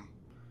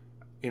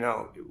 You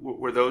know,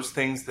 were those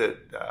things that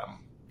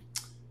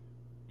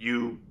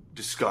you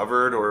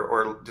discovered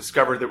or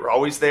discovered that were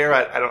always there?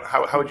 I don't.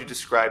 How would you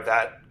describe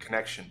that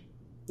connection?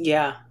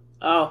 Yeah.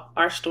 Oh,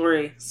 our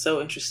story,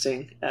 so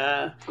interesting.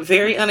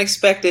 Very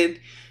unexpected.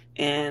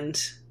 And,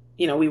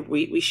 you know,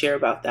 we share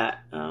about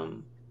that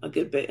a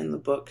good bit in the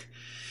book.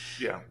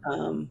 Yeah.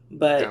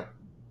 But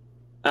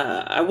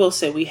I will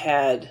say we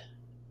had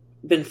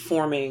been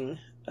forming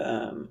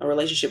a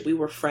relationship. We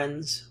were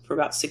friends for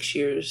about 6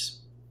 years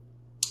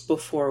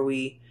before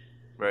we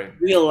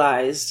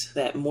realized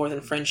that more than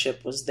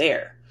friendship was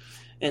there.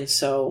 And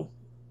so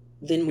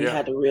then we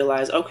had to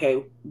realize,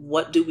 okay,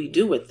 what do we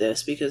do with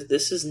this? Because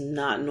this is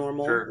not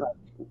normal. Like,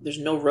 there's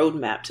no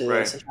roadmap to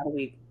this. And how do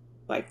we,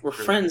 like, we're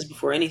friends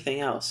before anything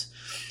else.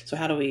 So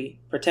how do we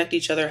protect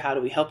each other? How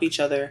do we help each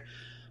other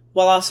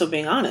while also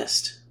being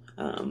honest?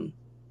 And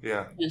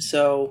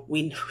so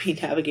we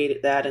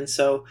navigated that. And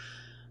so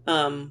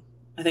I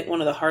think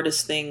one of the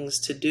hardest things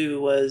to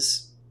do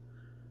was,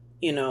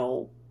 you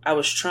know, I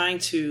was trying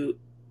to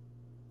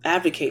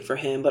advocate for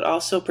him, but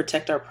also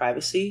protect our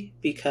privacy,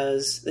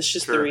 because it's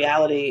just the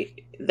reality.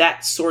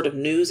 That sort of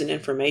news and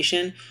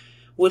information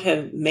would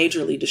have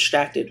majorly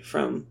distracted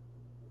from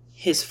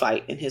his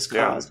fight and his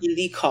cause, and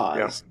the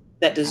cause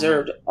that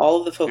deserved all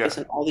of the focus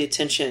and all the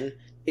attention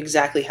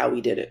exactly how we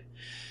did it.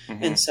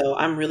 And so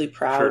I'm really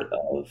proud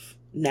of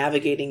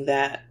navigating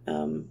that.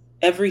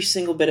 Every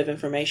single bit of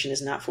information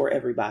is not for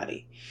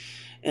everybody.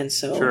 And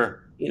so,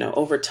 you know,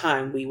 over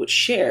time we would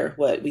share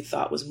what we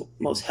thought was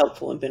most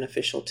helpful and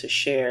beneficial to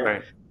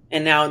share.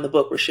 And now in the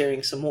book, we're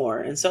sharing some more.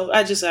 And so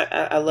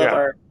I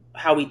love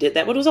how we did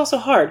that. But it was also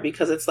hard,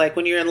 because it's like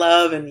when you're in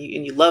love and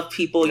you love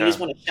people, you just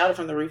want to shout it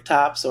from the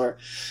rooftops, or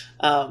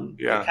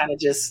kind of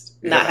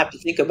just not have to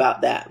think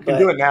about that. We can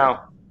do it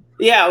now.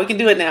 Yeah, we can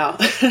do it now.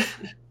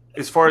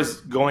 As far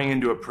as going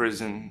into a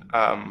prison,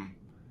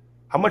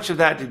 how much of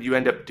that did you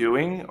end up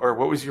doing? Or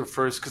what was your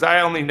first? Because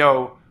I only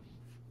know,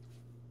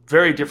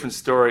 very different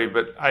story,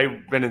 but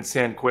I've been in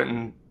San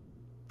Quentin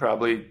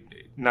probably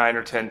 9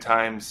 or 10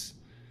 times.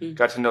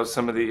 Got to know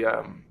some of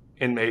the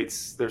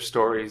inmates, their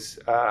stories.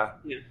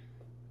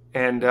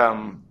 And,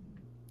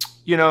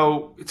 you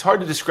know, it's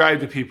hard to describe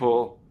to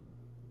people.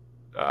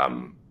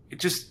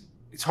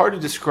 It's hard to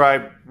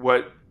describe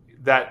what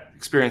that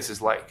experience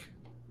is like.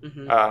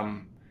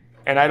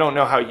 And I don't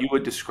know how you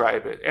would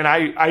describe it. And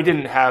I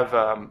didn't have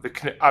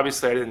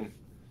obviously I didn't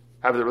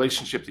have the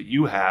relationship that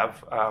you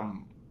have.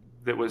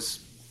 That was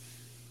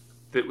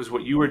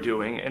what you were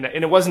doing, and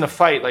it wasn't a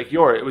fight like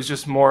yours. It was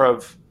just more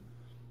of,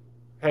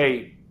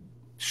 hey,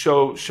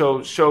 show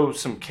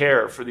some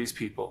care for these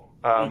people.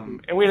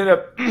 And we ended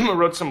up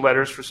wrote some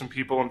letters for some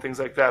people and things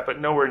like that, but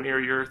nowhere near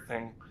your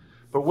thing.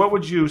 But what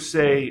would you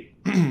say?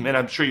 And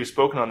I'm sure you've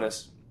spoken on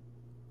this.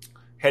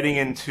 Heading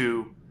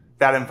into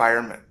that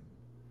environment,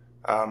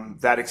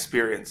 that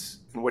experience,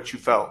 and what you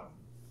felt.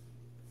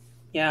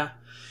 Yeah.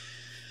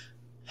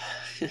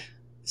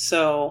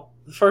 So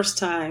the first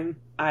time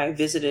I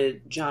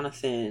visited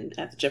Jonathan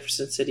at the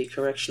Jefferson City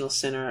Correctional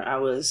Center, I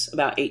was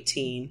about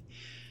 18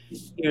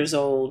 years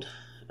old.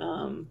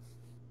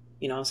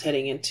 You know, I was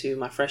heading into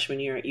my freshman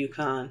year at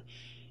UConn,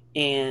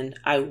 and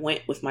I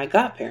went with my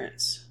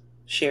godparents,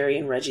 Sherry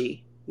and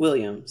Reggie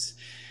Williams.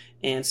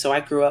 And so I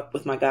grew up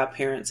with my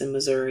godparents in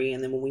Missouri,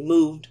 and then when we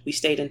moved, we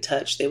stayed in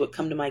touch. They would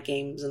come to my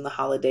games in the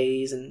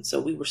holidays, and so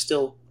we were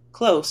still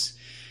close.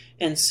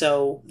 And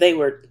so they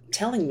were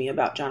telling me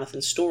about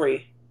Jonathan's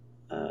story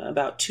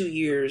about 2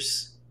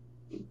 years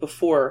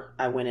before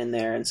I went in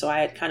there. And so I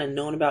had kind of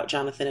known about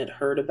Jonathan, had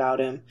heard about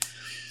him.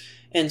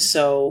 And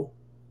so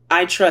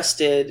I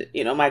trusted,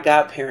 you know, my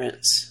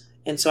godparents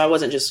And so I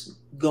wasn't just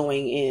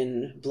going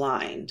in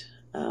blind.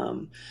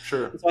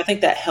 Sure. So I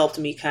think that helped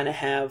me kind of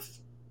have,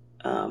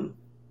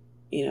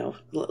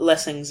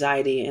 less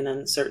anxiety and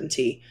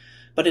uncertainty.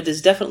 But it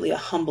is definitely a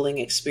humbling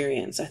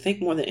experience. I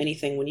think more than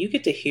anything, when you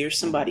get to hear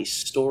somebody's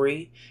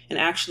story and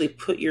actually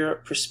put your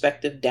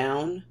perspective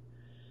down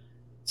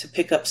to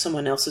pick up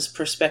someone else's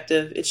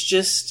perspective,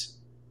 it's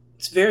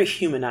very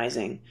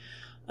humanizing.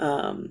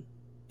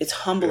 It's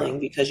humbling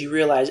because you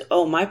realize,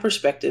 oh, my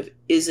perspective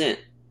isn't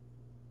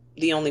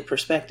the only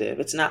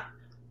perspective. It's not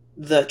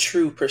the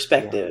true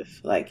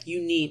perspective. Like,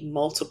 you need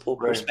multiple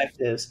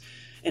perspectives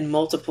and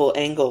multiple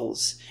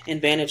angles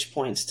and vantage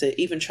points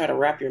to even try to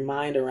wrap your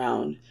mind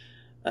around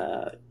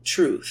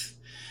truth.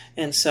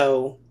 And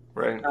so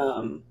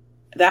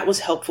that was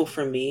helpful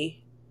for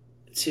me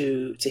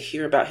to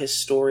hear about his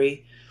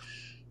story,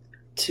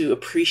 to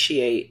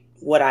appreciate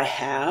what I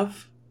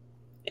have,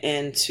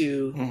 and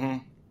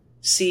to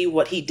see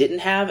what he didn't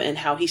have and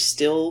how he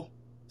still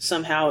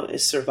somehow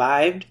is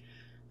survived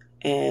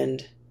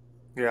and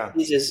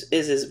is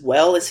as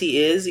well as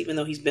he is. Even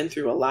though he's been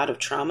through a lot of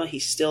trauma,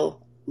 he's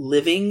still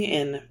living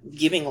and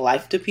giving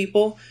life to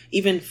people.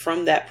 Even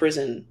from that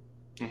prison,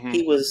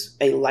 he was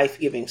a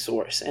life-giving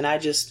source. And I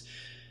just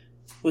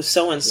was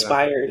so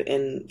inspired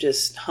and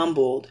just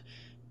humbled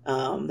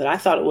that I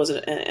thought it was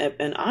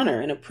an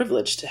honor and a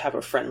privilege to have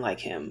a friend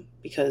like him,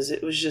 because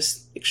it was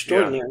just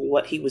extraordinary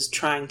what he was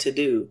trying to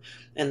do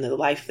and the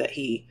life that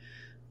he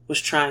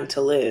was trying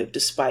to live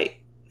despite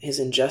his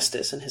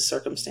injustice and his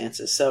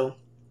circumstances. So,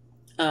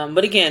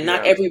 but again,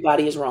 not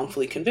everybody is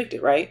wrongfully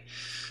convicted, right?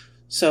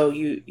 So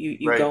you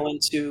go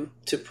into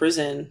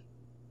prison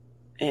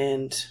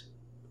and,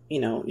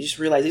 you just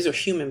realize these are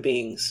human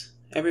beings.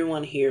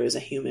 Everyone here is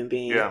a human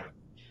being. Yeah.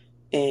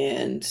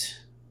 And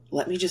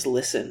let me just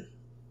listen.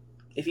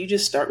 If you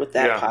just start with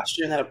that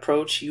posture and that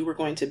approach, you are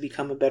going to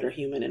become a better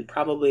human and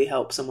probably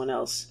help someone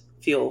else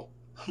feel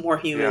more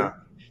human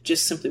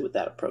just simply with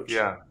that approach.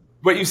 Yeah.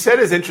 What you said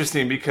is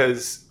interesting,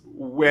 because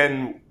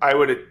when I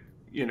would,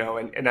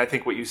 and I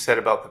think what you said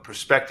about the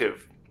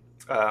perspective,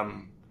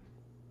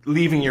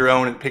 leaving your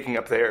own and picking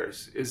up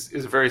theirs is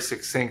a very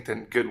succinct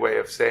and good way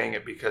of saying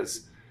it,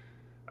 because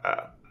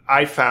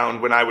I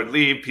found when I would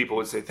leave, people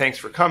would say, thanks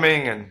for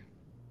coming. And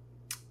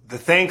the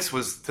thanks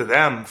was to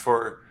them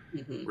for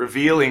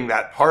revealing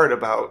that part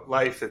about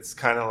life. It's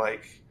kind of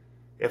like,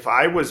 if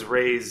I was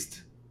raised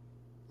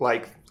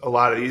like a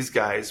lot of these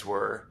guys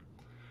were,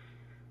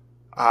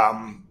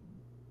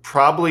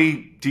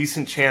 probably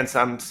decent chance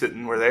I'm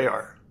sitting where they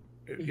are.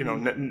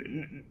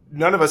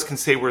 None of us can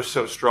say we're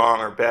so strong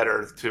or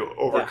better to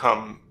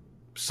overcome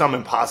some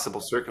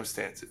impossible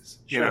circumstances,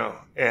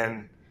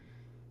 and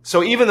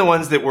so even the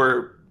ones that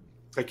were,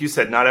 like you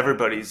said, not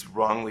everybody's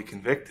wrongly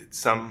convicted.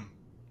 Some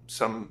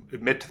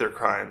admit to their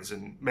crimes,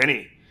 and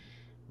many,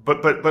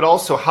 but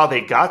also how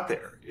they got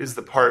there is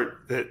the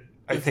part that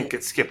I think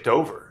gets skipped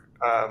over.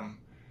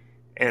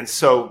 And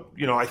so,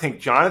 I think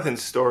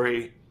Jonathan's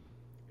story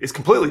is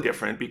completely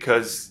different,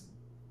 because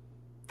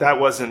that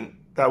was,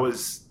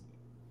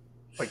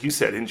 like you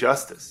said,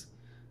 injustice.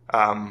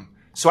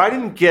 So I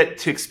didn't get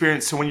to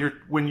experience. So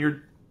when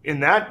you're in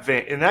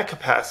that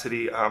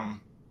capacity,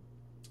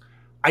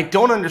 I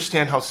don't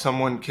understand how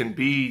someone can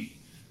be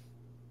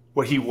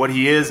what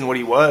he is and what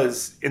he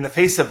was in the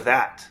face of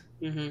that,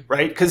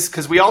 right?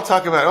 Because we all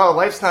talk about, oh,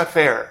 life's not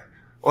fair.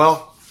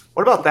 Well,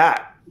 what about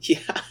that? Yeah,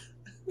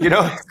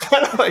 it's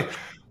kind of like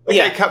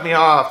they cut me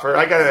off, or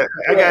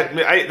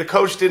the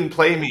coach didn't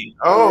play me.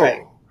 Oh,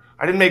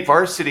 I didn't make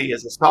varsity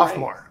as a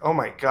sophomore. Oh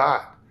my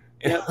God.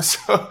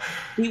 So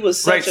he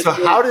was such a so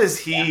good, how does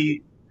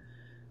he?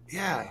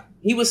 Yeah.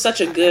 He was such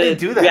a good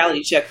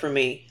reality check for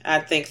me. I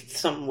think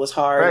something was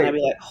hard, and I'd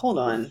be like, hold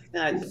on.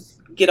 And I'd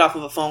get off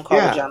of a phone call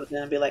with Jonathan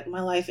and be like,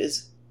 my life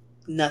is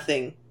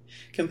nothing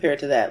compared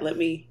to that. Let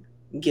me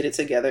get it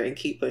together and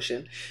keep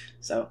pushing.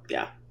 So,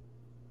 yeah.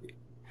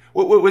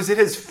 Was it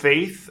his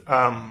faith,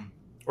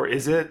 or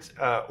is it?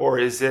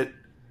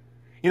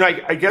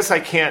 I guess I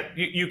can't.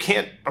 You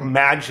can't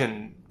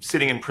imagine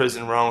sitting in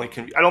prison wrongly.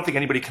 I don't think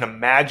anybody can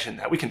imagine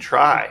that. We can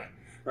try,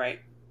 right?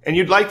 And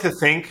you'd like to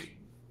think,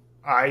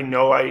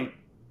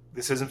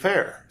 this isn't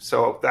fair.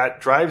 So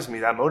that drives me.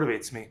 That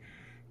motivates me.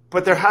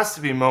 But there has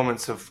to be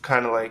moments of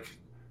kind of like,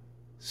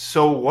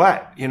 so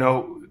what?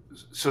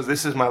 So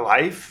this is my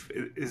life.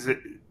 Is it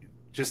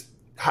just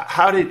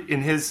how did you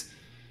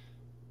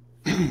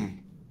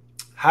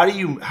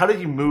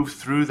move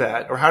through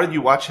that, or how did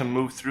you watch him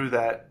move through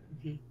that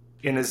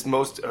in his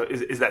most?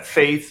 Is that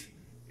faith?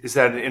 Is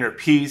that an inner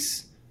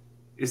peace?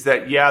 Is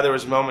that there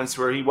was moments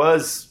where he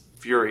was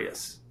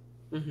furious?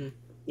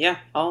 Yeah,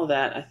 all of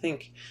that. I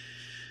think,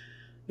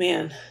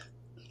 man,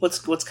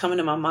 what's coming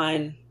to my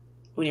mind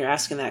when you're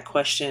asking that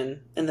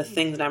question, and the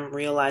thing that I'm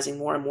realizing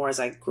more and more as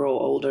I grow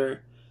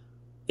older,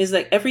 is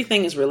like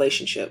everything is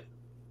relationship.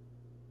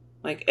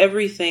 Like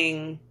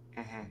everything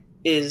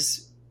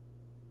is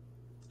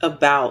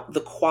about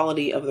the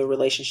quality of the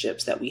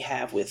relationships that we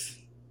have with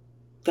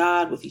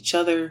God, with each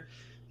other,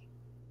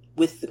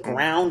 with the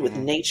ground, with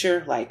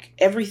nature. Like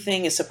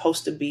everything is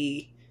supposed to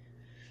be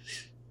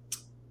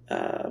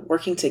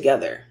working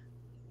together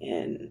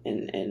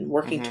and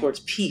working towards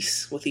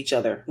peace with each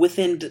other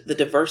within the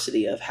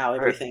diversity of how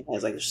everything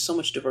is. Like, there's so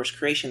much diverse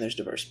creation, there's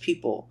diverse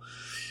people,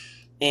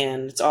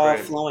 and it's all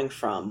flowing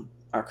from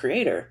our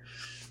Creator.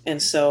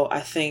 And so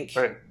I think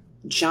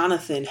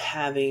Jonathan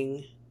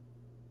having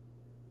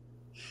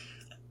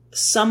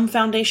some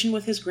foundation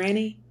with his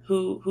granny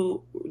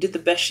who did the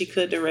best she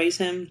could to raise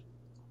him.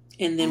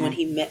 And then when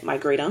he met my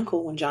great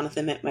uncle, when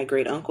Jonathan met my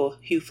great uncle,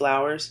 Hugh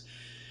Flowers,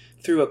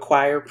 through a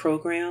choir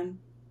program,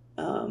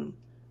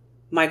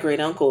 my great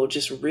uncle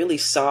just really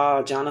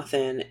saw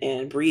Jonathan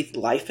and breathed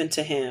life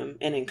into him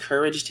and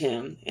encouraged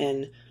him.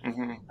 And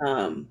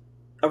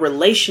a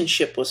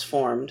relationship was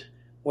formed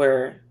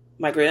where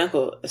my great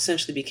uncle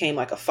essentially became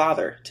like a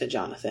father to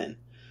Jonathan.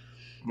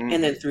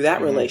 And then through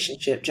that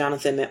relationship,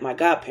 Jonathan met my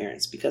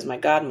godparents, because my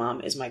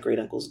godmom is my great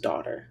uncle's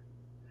daughter.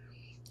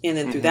 And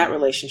then through that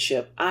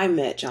relationship, I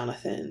met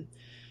Jonathan.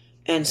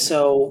 And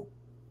so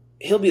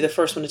he'll be the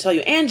first one to tell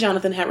you. And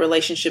Jonathan had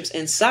relationships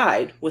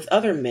inside with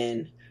other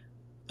men,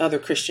 other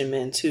Christian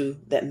men too,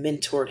 that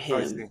mentored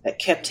him, that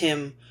kept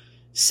him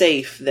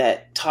safe,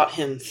 that taught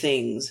him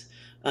things.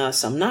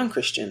 Some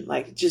non-Christian,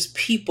 like just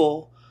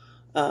people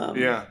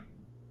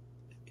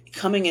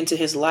coming into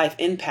his life,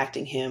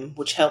 impacting him,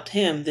 which helped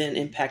him then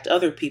impact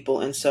other people.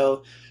 And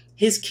so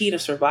his key to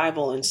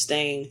survival and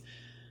staying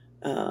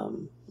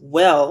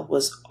well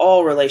was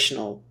all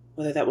relational,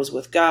 whether that was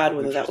with God,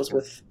 whether that was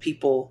with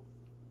people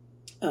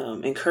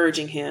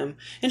encouraging him,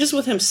 and just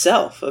with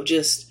himself, of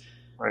just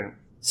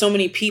so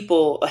many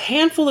people, a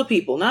handful of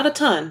people, not a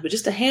ton, but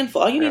just a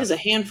handful. All you need is a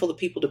handful of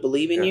people to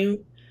believe in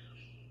you.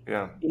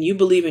 And you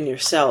believe in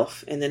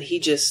yourself. And then he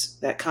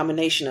just, that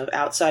combination of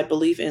outside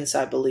belief,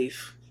 inside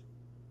belief,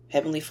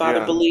 Heavenly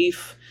Father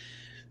belief,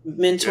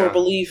 mentor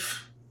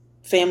belief,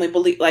 family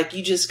belief. Like,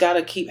 you just got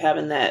to keep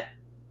having that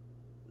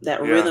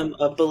rhythm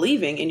of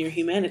believing in your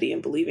humanity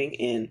and believing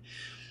in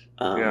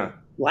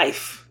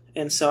life.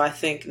 And so I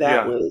think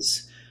that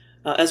was,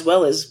 as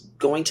well as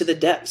going to the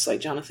depths, like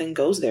Jonathan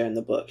goes there in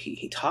the book.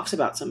 He talks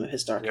about some of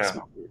his darkest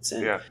moments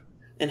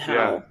and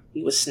how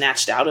he was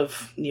snatched out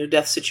of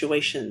near-death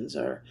situations.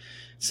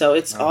 So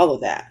it's all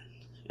of that.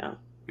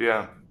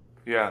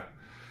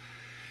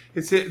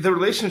 It's the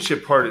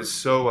relationship part is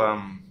so,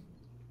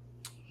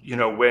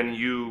 when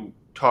you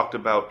talked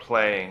about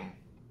playing,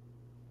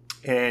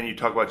 and you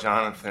talk about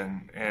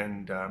Jonathan,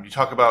 and you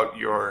talk about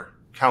your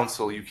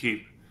counsel you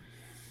keep,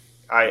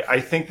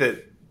 I think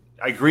that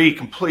I agree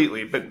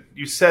completely. But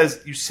you say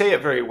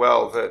it very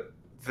well, that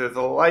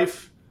the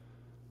life,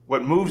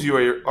 what moves you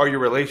are your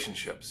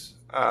relationships,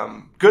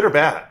 good or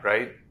bad,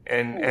 right?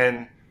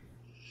 And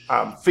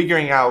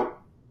figuring out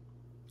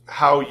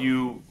how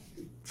you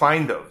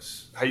find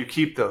those, how you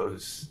keep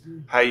those,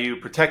 how you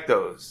protect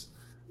those.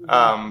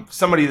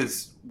 Somebody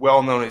that's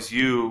well known as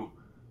you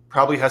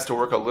probably has to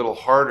work a little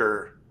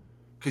harder,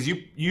 because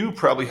you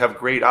probably have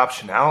great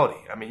optionality.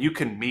 I mean, you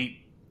can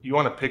meet, you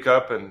want to pick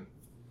up and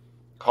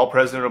call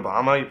President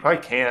Obama, you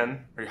probably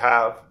can, or you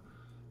have.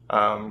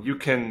 You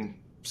can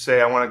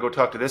say, I want to go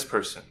talk to this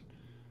person.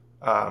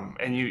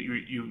 And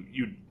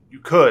you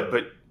could,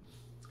 but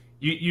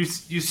you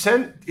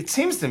send, it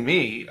seems to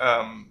me,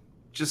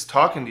 just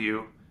talking to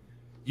you,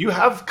 you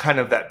have kind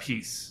of that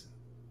peace.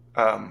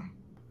 I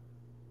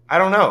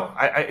don't know.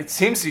 It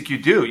seems like you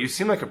do. You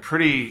seem like a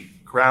pretty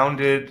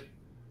grounded,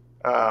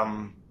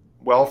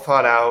 well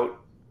thought out.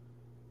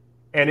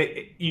 And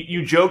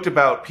you joked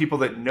about people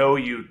that know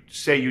you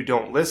say you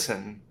don't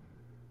listen.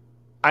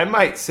 I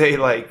might say,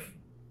 like,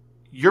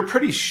 you're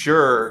pretty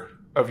sure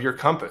of your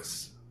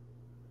compass.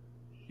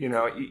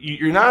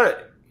 You're not.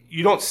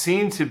 You don't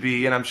seem to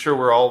be, and I'm sure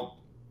we're all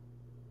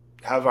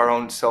have our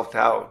own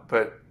self-doubt,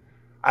 but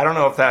I don't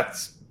know if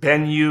that's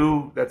been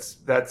you,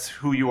 that's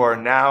who you are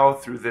now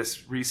through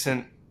this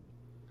recent,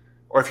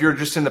 or if you're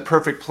just in the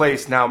perfect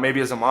place now,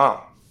 maybe as a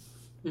mom.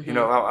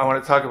 I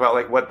want to talk about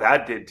like what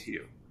that did to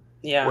you.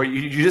 Where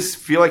you just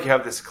feel like you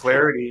have this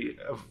clarity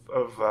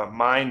of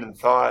mind and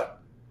thought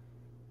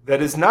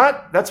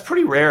that's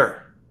pretty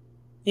rare.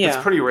 It's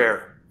pretty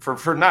rare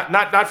for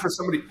not for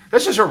somebody.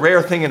 That's just a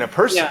rare thing in a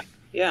person.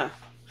 Yeah.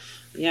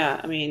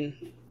 I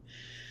mean,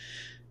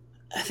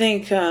 I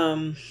think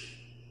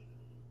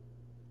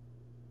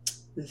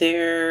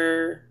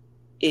there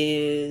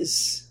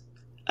is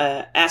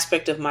an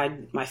aspect of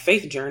my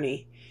faith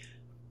journey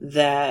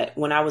that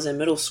when I was in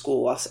middle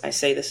school, I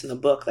say this in the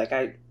book, like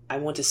I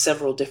went to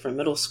several different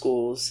middle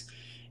schools.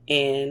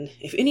 And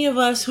if any of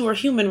us who are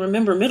human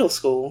remember middle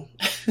school,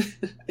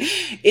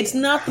 it's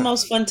not the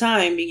most fun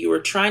time. You are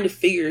trying to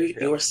figure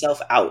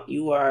yourself out.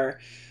 You are,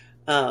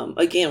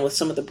 again, with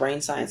some of the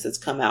brain science that's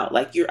come out,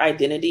 like your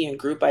identity and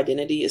group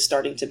identity is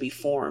starting to be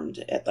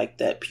formed at like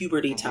that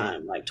puberty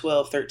time, like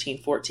 12, 13,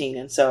 14.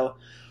 And so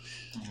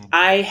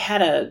I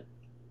had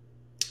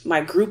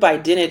my group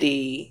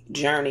identity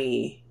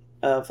journey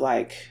of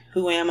like,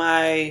 who am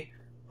I?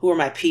 Who are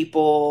my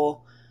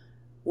people?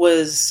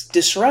 Was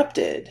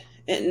disrupted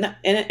in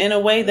a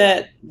way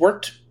that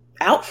worked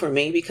out for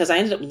me, because I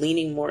ended up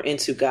leaning more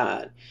into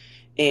God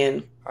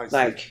and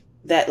like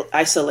that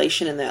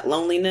isolation and that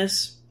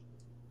loneliness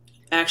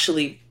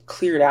actually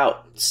cleared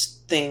out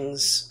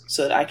things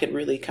so that I could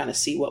really kind of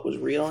see what was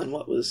real and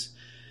what was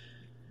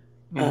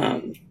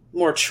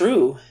more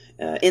true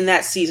in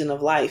that season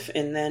of life.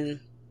 And then,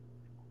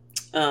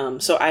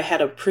 so I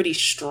had a pretty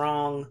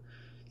strong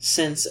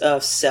sense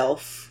of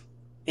self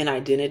and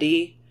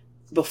identity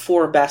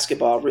before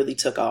basketball really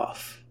took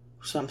off.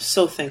 So I'm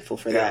so thankful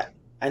for that.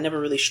 I never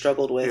really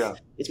struggled with,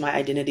 is my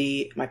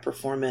identity, my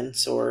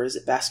performance, or is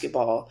it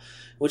basketball,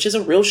 which is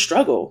a real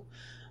struggle.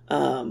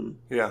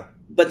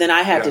 But then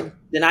I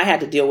had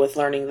to deal with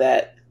learning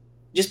that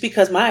just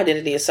because my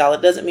identity is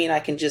solid doesn't mean I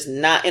can just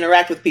not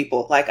interact with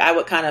people. Like I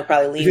would kind of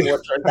probably lean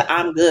more towards that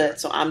I'm good,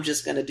 so I'm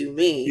just going to do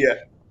me.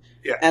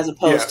 As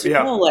opposed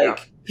to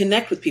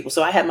connect with people.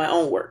 So I had my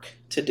own work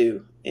to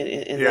do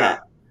in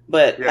that.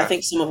 But I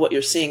think some of what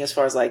you're seeing as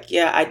far as like,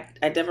 I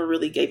never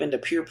really gave into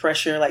peer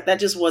pressure. Like that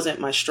just wasn't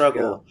my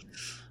struggle.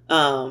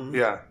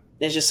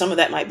 There's just some of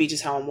that might be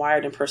just how I'm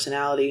wired in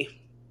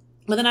personality.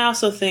 But then I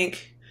also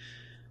think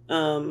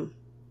the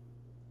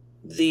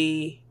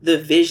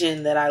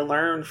vision that I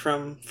learned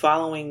from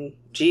following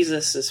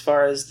Jesus as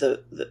far as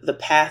the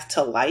path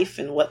to life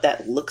and what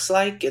that looks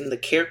like and the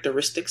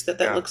characteristics that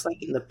looks like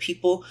and the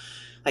people,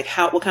 like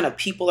what kind of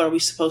people are we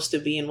supposed to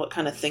be and what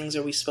kind of things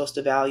are we supposed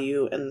to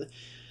value. And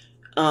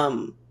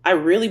I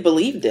really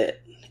believed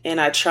it,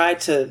 and I tried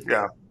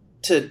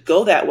to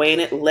go that way, and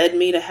it led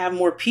me to have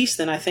more peace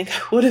than I think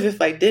I would have if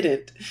I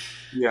didn't.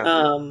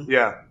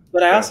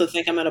 But I also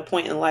think I'm at a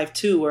point in life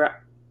too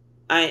where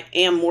I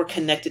am more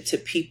connected to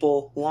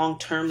people long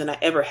term than I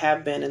ever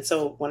have been. And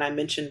so when I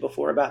mentioned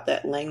before about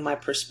that laying my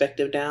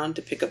perspective down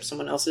to pick up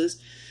someone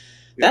else's,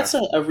 that's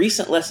a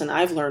recent lesson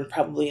I've learned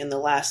probably in the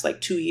last like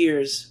 2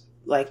 years,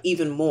 like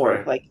even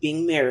more, like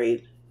being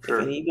married. If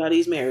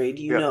anybody's married,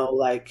 you know,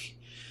 like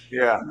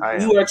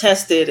you are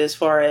tested as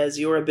far as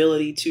your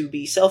ability to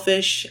be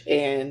selfish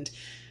and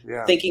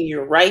thinking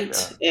you're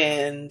right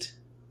and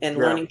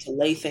learning to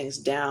lay things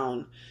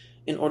down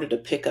in order to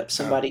pick up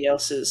somebody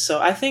else's.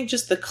 So I think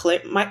just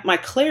my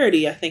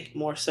clarity, I think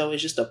more so is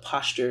just a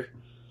posture,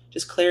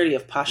 just clarity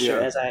of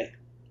posture as I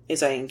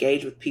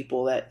engage with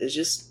people that is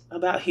just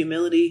about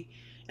humility,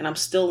 and I'm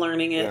still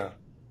learning it.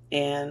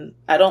 And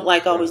I don't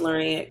like always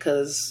learning it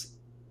because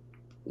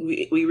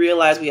we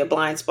realize we have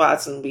blind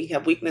spots and we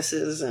have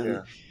weaknesses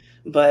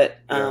but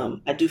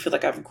I do feel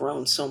like I've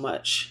grown so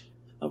much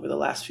over the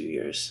last few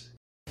years.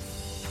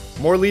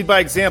 More Lead by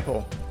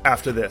Example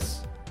after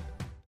this.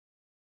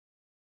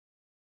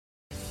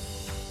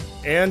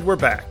 And we're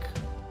back.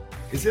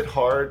 Is it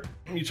hard?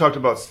 You talked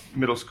about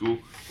middle school.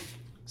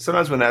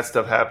 Sometimes when that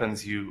stuff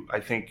happens, I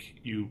think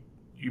you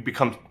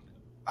become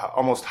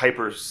almost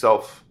hyper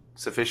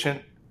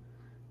self-sufficient.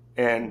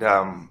 And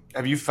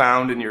have you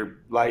found in your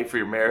life or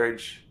your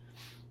marriage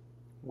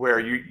where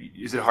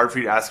is it hard for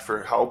you to ask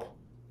for help?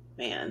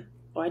 Man,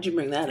 why'd you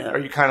bring that up? Are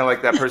you kind of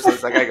like that person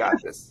that's like, I got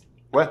this?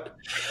 What?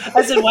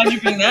 I said, why'd you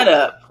bring that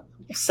up?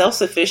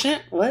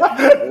 Self-sufficient? What?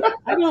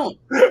 I don't.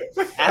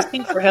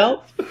 Asking for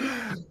help?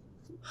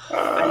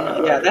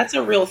 That's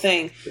a real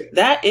thing.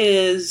 That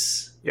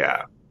is.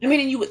 I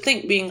mean, you would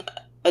think being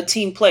a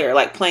team player,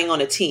 like playing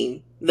on a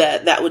team,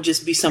 that would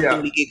just be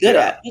something we get good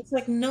at. It's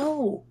like,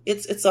 no,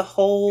 it's a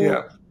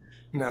whole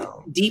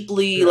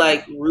deeply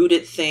like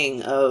rooted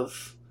thing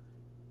of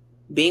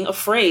being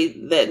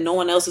afraid that no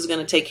one else is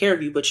going to take care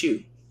of you but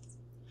you.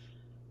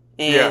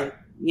 And,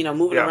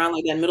 moving around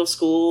like that in middle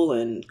school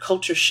and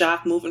culture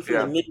shock, moving from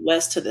the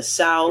Midwest to the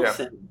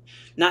South and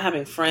not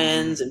having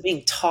friends and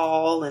being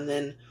tall. And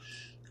then,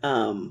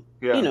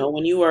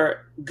 when you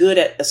are good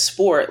at a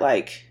sport,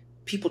 like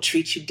people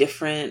treat you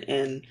different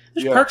and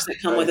there's perks that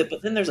come with it,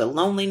 but then there's a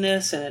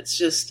loneliness and it's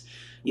just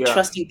you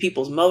trusting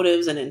people's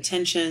motives and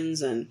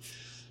intentions and,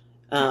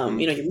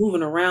 you're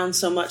moving around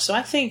so much. So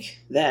I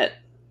think that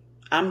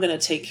I'm going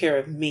to take care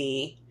of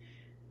me,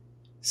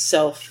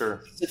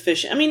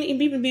 self-sufficient. I mean,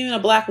 even being a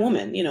Black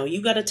woman,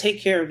 you got to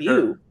take care of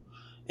you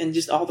and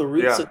just all the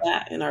roots of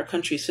that in our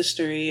country's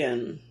history.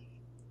 And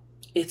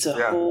it's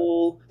a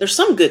whole, there's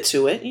some good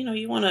to it.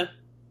 You want to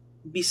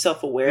be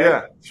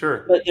self-aware.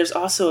 But there's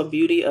also a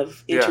beauty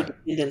of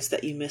interdependence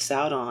that you miss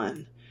out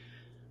on.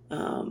 I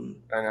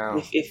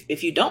know.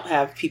 If you don't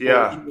have people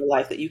in your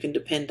life that you can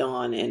depend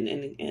on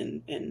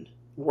and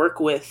work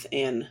with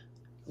and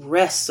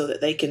rest so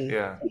that they can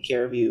take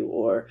care of you,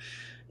 or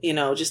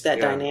just that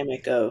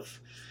dynamic of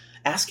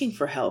asking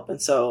for help.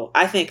 And so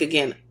I think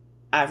again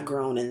I've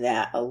grown in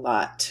that a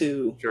lot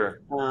too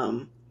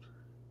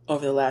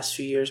over the last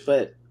few years,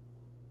 but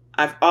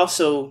I've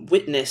also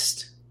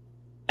witnessed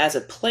as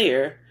a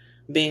player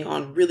being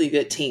on really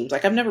good teams.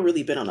 Like I've never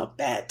really been on a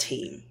bad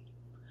team.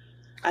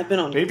 I've been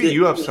on maybe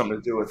you have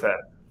something to do with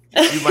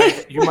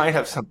that. You might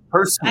have some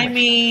personal. I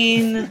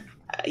mean,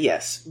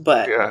 yes,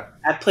 but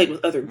I've played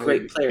with other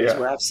great players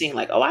where I've seen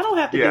like, oh, I don't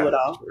have to do it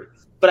all.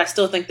 But I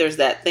still think there's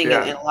that thing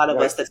in a lot of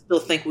us that still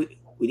think we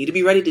need to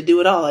be ready to do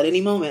it all at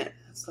any moment.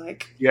 It's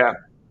like,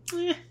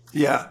 maybe.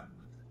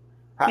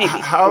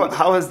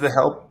 How has the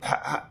help?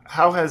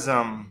 How has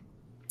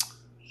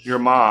your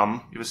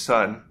mom, you have a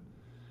son,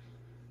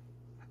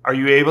 are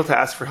you able to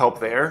ask for help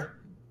there?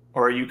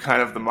 Or are you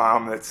kind of the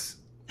mom that's,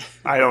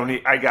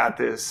 I got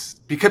this?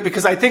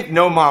 Because I think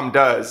no mom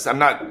does. I'm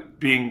not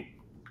being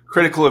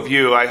critical of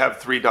you. I have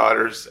 3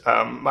 daughters.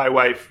 My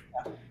wife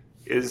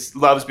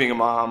loves being a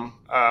mom,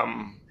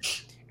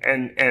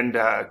 and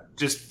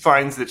just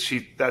finds that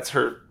that's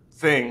her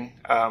thing.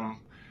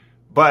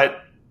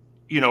 But,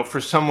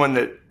 for someone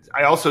that,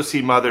 I also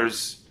see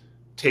mothers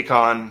take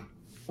on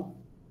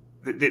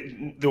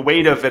the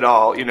weight of it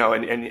all,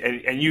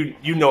 and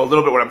you know a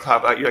little bit what I'm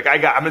talking about. You're like,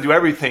 I'm going to do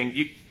everything.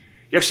 You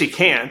actually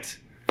can't.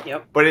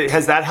 Yep. But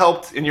has that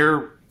helped in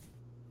your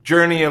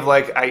journey of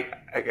like, I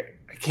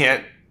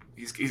can't,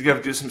 he's going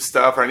to do some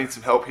stuff, or I need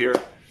some help here?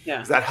 Yeah.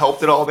 Has that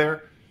helped at all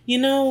there?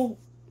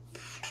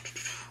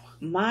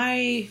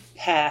 My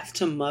path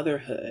to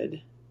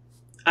motherhood,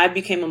 I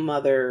became a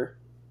mother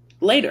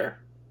later.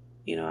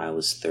 I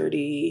was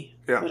 30,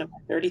 yeah. what am I,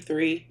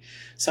 33?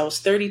 So I was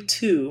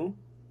 32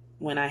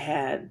 when I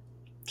had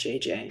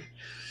JJ.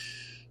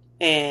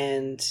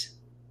 And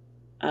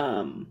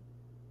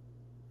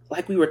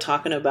like we were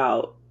talking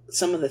about,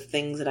 some of the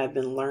things that I've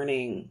been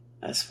learning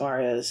as far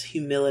as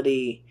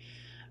humility,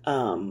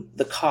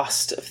 the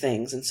cost of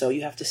things. And so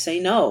you have to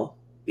say no,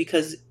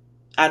 because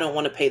I don't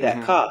want to pay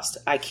that cost.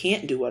 I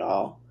can't do it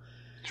all.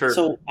 Sure.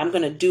 So I'm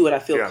going to do what I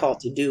feel called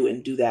to do,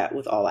 and do that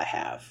with all I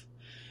have.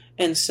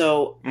 And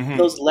so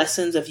those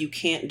lessons of you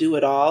can't do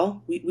it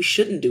all, we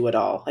shouldn't do it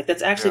all. Like,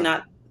 that's actually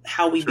not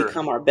how we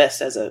become our best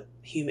as a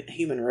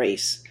human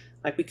race.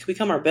 Like, we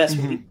become our best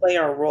when we play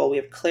our role. We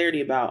have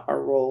clarity about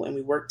our role, and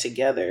we work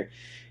together,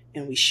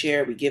 and we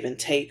share, we give and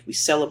take, we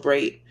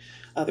celebrate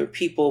other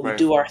people, we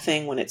do our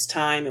thing when it's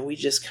time, and we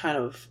just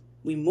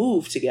we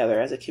move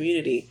together as a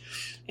community.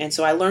 And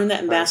so I learned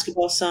that in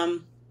basketball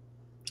some.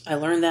 I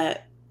learned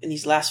that in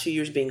these last few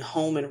years being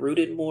home and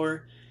rooted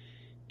more.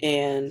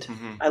 And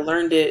I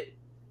learned it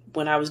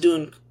when I was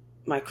doing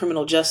my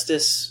criminal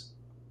justice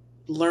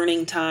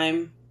learning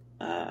time.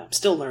 I'm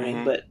still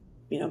learning, but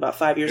about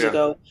 5 years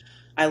ago,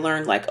 I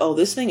learned like, oh,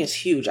 this thing is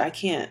huge. I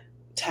can't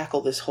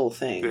tackle this whole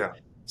thing. Yeah.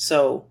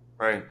 So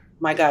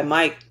my guy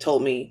Mike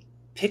told me,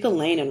 pick a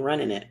lane and run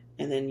in it,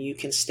 and then you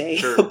can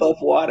stay above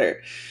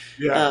water.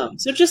 Yeah.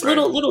 So just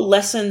little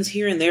lessons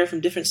here and there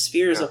from different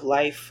spheres of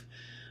life.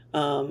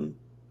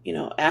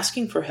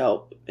 Asking for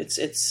help.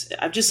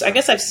 I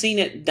guess I've seen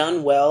it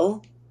done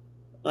well,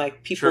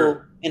 like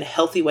people in a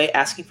healthy way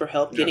asking for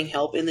help, getting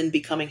help, and then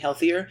becoming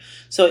healthier.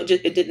 So it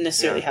didn't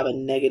necessarily have a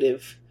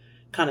negative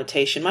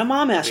connotation. My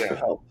mom asked for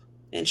help,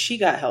 and she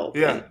got help.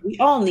 Yeah. And we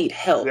all need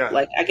help. Yeah.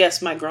 Like, I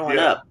guess my growing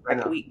up,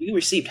 we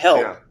received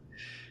help.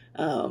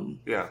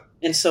 Yeah.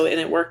 And so, and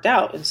it worked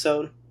out. And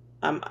so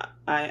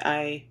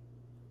I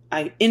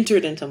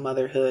entered into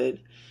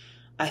motherhood,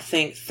 I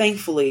think,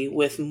 thankfully,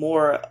 with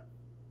more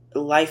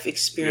life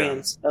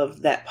experience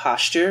of that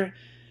posture,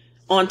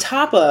 on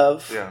top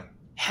of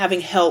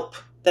having help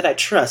that I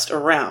trust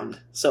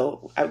around.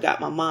 So I've got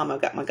my mom,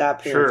 I've got my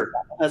godparents, I've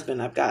got my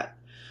husband, I've got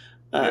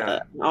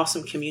an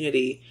awesome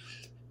community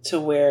to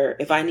where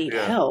if I need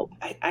help,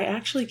 I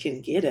actually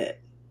can get it.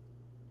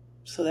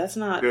 So that's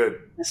not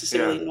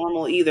necessarily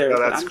normal either. No,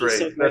 that's great.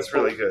 So that's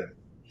really good.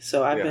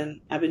 So I've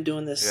been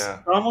doing this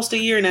for almost a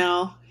year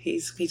now.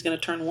 He's going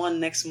to turn 1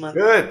 next month.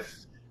 Good.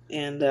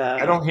 And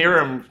I don't hear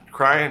him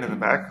crying in the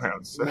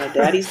background. So. No,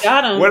 Daddy's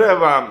got him. What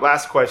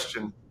last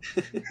question?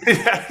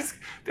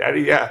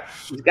 Daddy,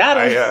 he's got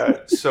him.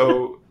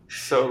 So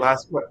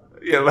last one.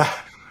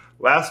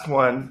 Last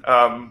one.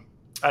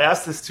 I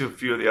asked this to a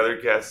few of the other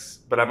guests,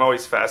 but I'm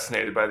always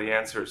fascinated by the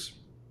answers.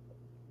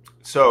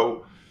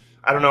 So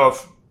I don't know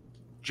if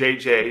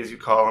JJ, as you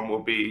call him,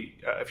 will be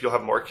if you'll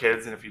have more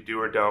kids, and if you do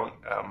or don't.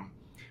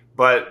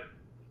 But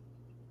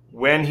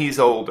when he's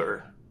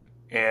older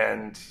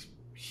and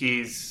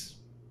he's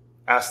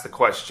asked the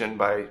question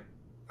by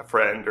a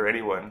friend or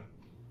anyone,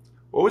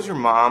 what was your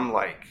mom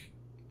like?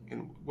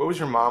 What was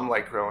your mom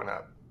like growing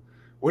up?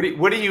 What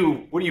do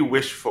you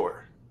wish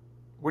for?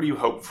 What do you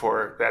hope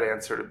for that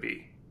answer to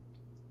be?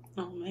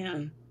 Oh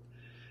man,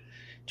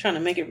 trying to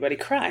make everybody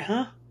cry,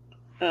 huh?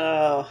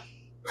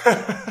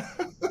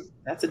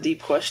 That's a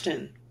deep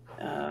question.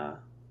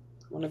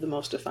 One of the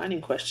most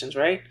defining questions,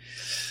 right?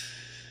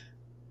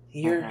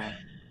 Your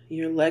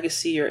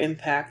legacy, your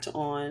impact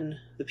on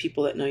the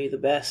people that know you the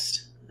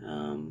best,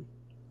 the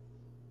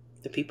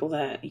people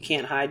that you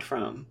can't hide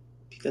from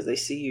because they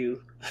see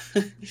you.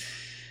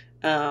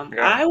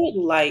 I would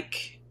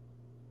like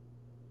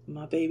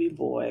my baby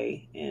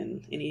boy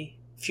and any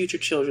future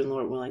children,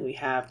 Lord willing, we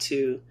have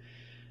to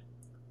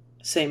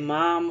say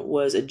Mom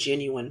was a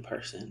genuine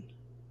person.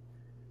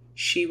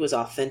 She was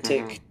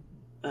authentic.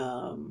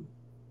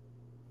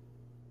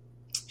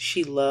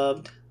 She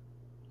loved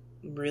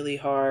really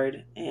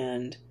hard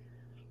and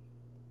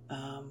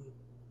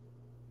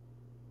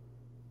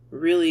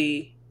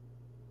really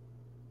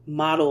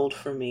modeled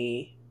for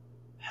me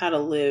how to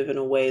live in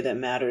a way that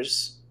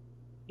matters,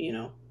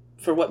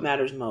 for what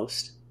matters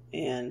most,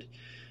 and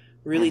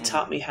really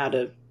taught me how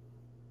to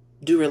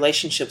do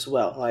relationships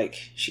well. Like,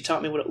 she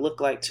taught me what it looked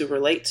like to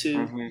relate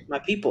to my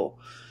people.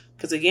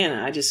 Because again,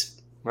 I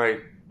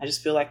I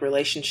just feel like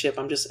relationship,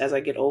 I'm just, as I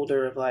get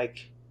older, of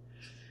like,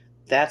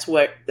 that's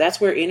where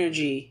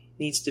energy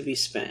needs to be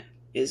spent,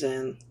 is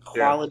in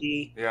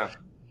quality,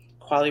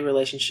 quality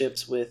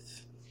relationships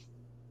with,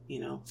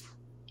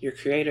 your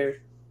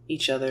creator,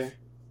 each other,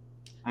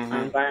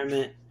 our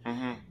environment.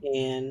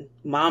 And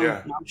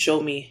mom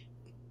showed me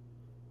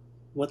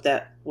what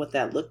that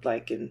looked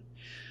like. And,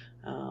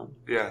 and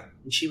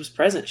she was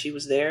present. She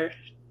was there.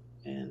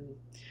 And,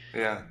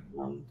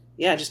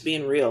 just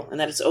being real, and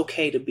that it's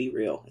okay to be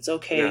real. It's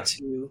okay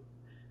to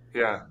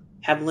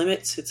have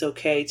limits. It's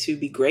okay to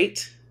be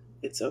great.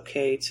 It's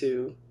okay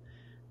to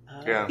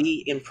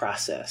be in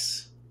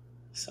process.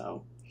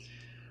 So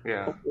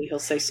hopefully he'll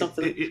say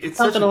something,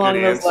 something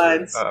along those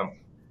lines.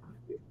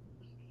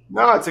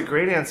 No, it's a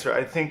great answer.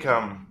 I think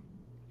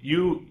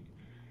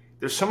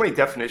there's so many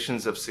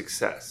definitions of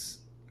success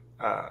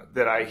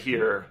that I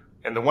hear,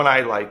 and the one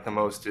I like the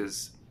most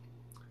is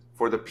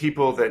for the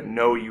people that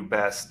know you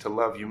best to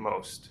love you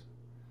most.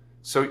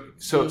 So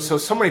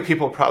many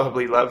people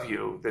probably love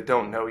you that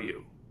don't know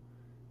you,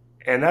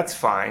 and that's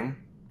fine.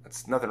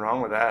 That's nothing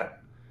wrong with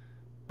that.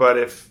 But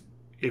if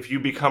you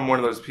become one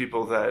of those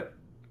people that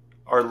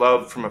are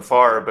loved from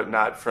afar but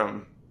not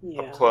from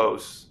up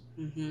close,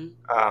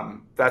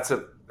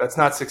 that's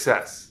not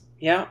success.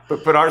 Yeah.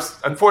 But ours,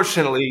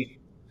 unfortunately,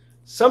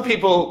 some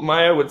people,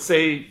 Maya, would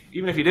say,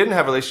 even if you didn't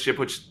have a relationship,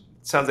 which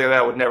sounds like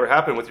that would never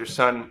happen with your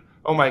son,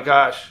 oh my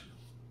gosh,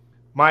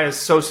 Maya's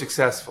so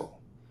successful.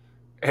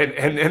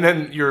 And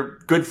then your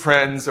good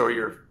friends or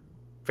your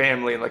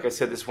family, and like I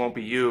said, this won't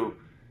be you.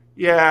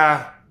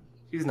 Yeah,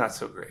 he's not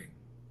so great.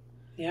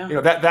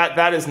 Yeah.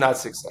 That is not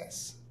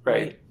success,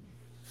 right?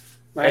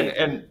 Right.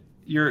 And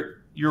your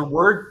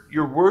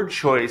word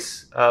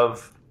choice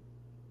of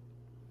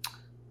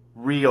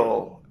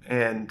real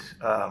and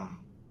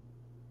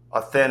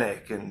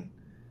authentic, and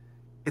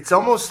it's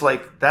almost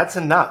like that's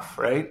enough,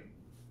 right?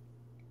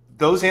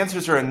 Those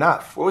answers are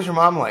enough. What was your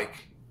mom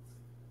like?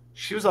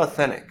 She was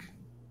authentic.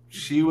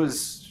 She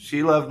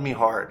loved me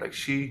hard. Like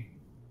she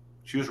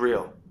was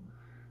real.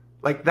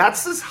 Like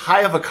that's as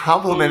high of a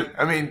compliment.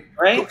 I mean,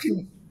 right?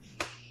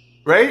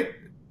 Right?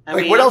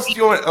 Like what else do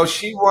you want? Oh,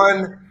 she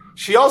won.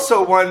 She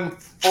also won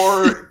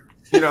 4,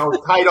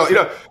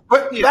 title.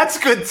 But that's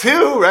good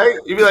too, right?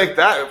 You'd be like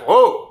that.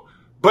 Whoa.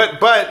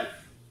 But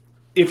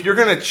if you're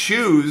gonna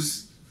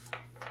choose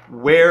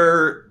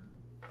where,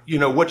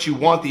 what you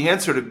want the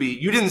answer to be,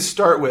 you didn't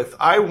start with,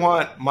 I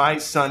want my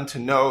son to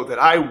know that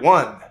I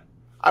won.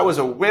 I was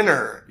a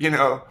winner,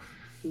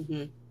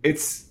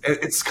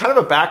 It's kind of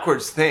a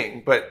backwards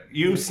thing, but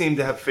you seem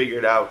to have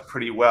figured out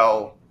pretty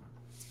well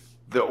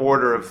the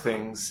order of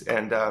things,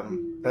 and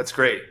that's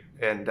great.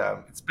 And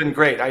it's been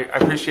great. I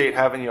appreciate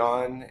having you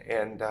on,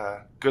 and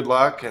good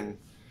luck, and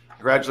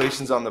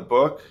congratulations on the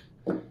book.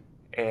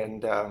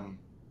 And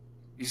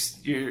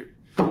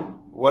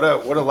what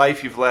a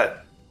life you've led.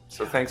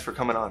 So thanks for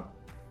coming on.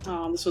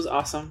 Oh, this was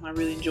awesome. I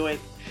really enjoyed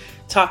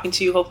talking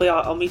to you. Hopefully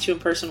I'll meet you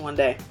in person one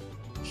day.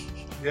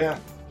 Yeah,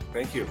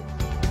 thank you.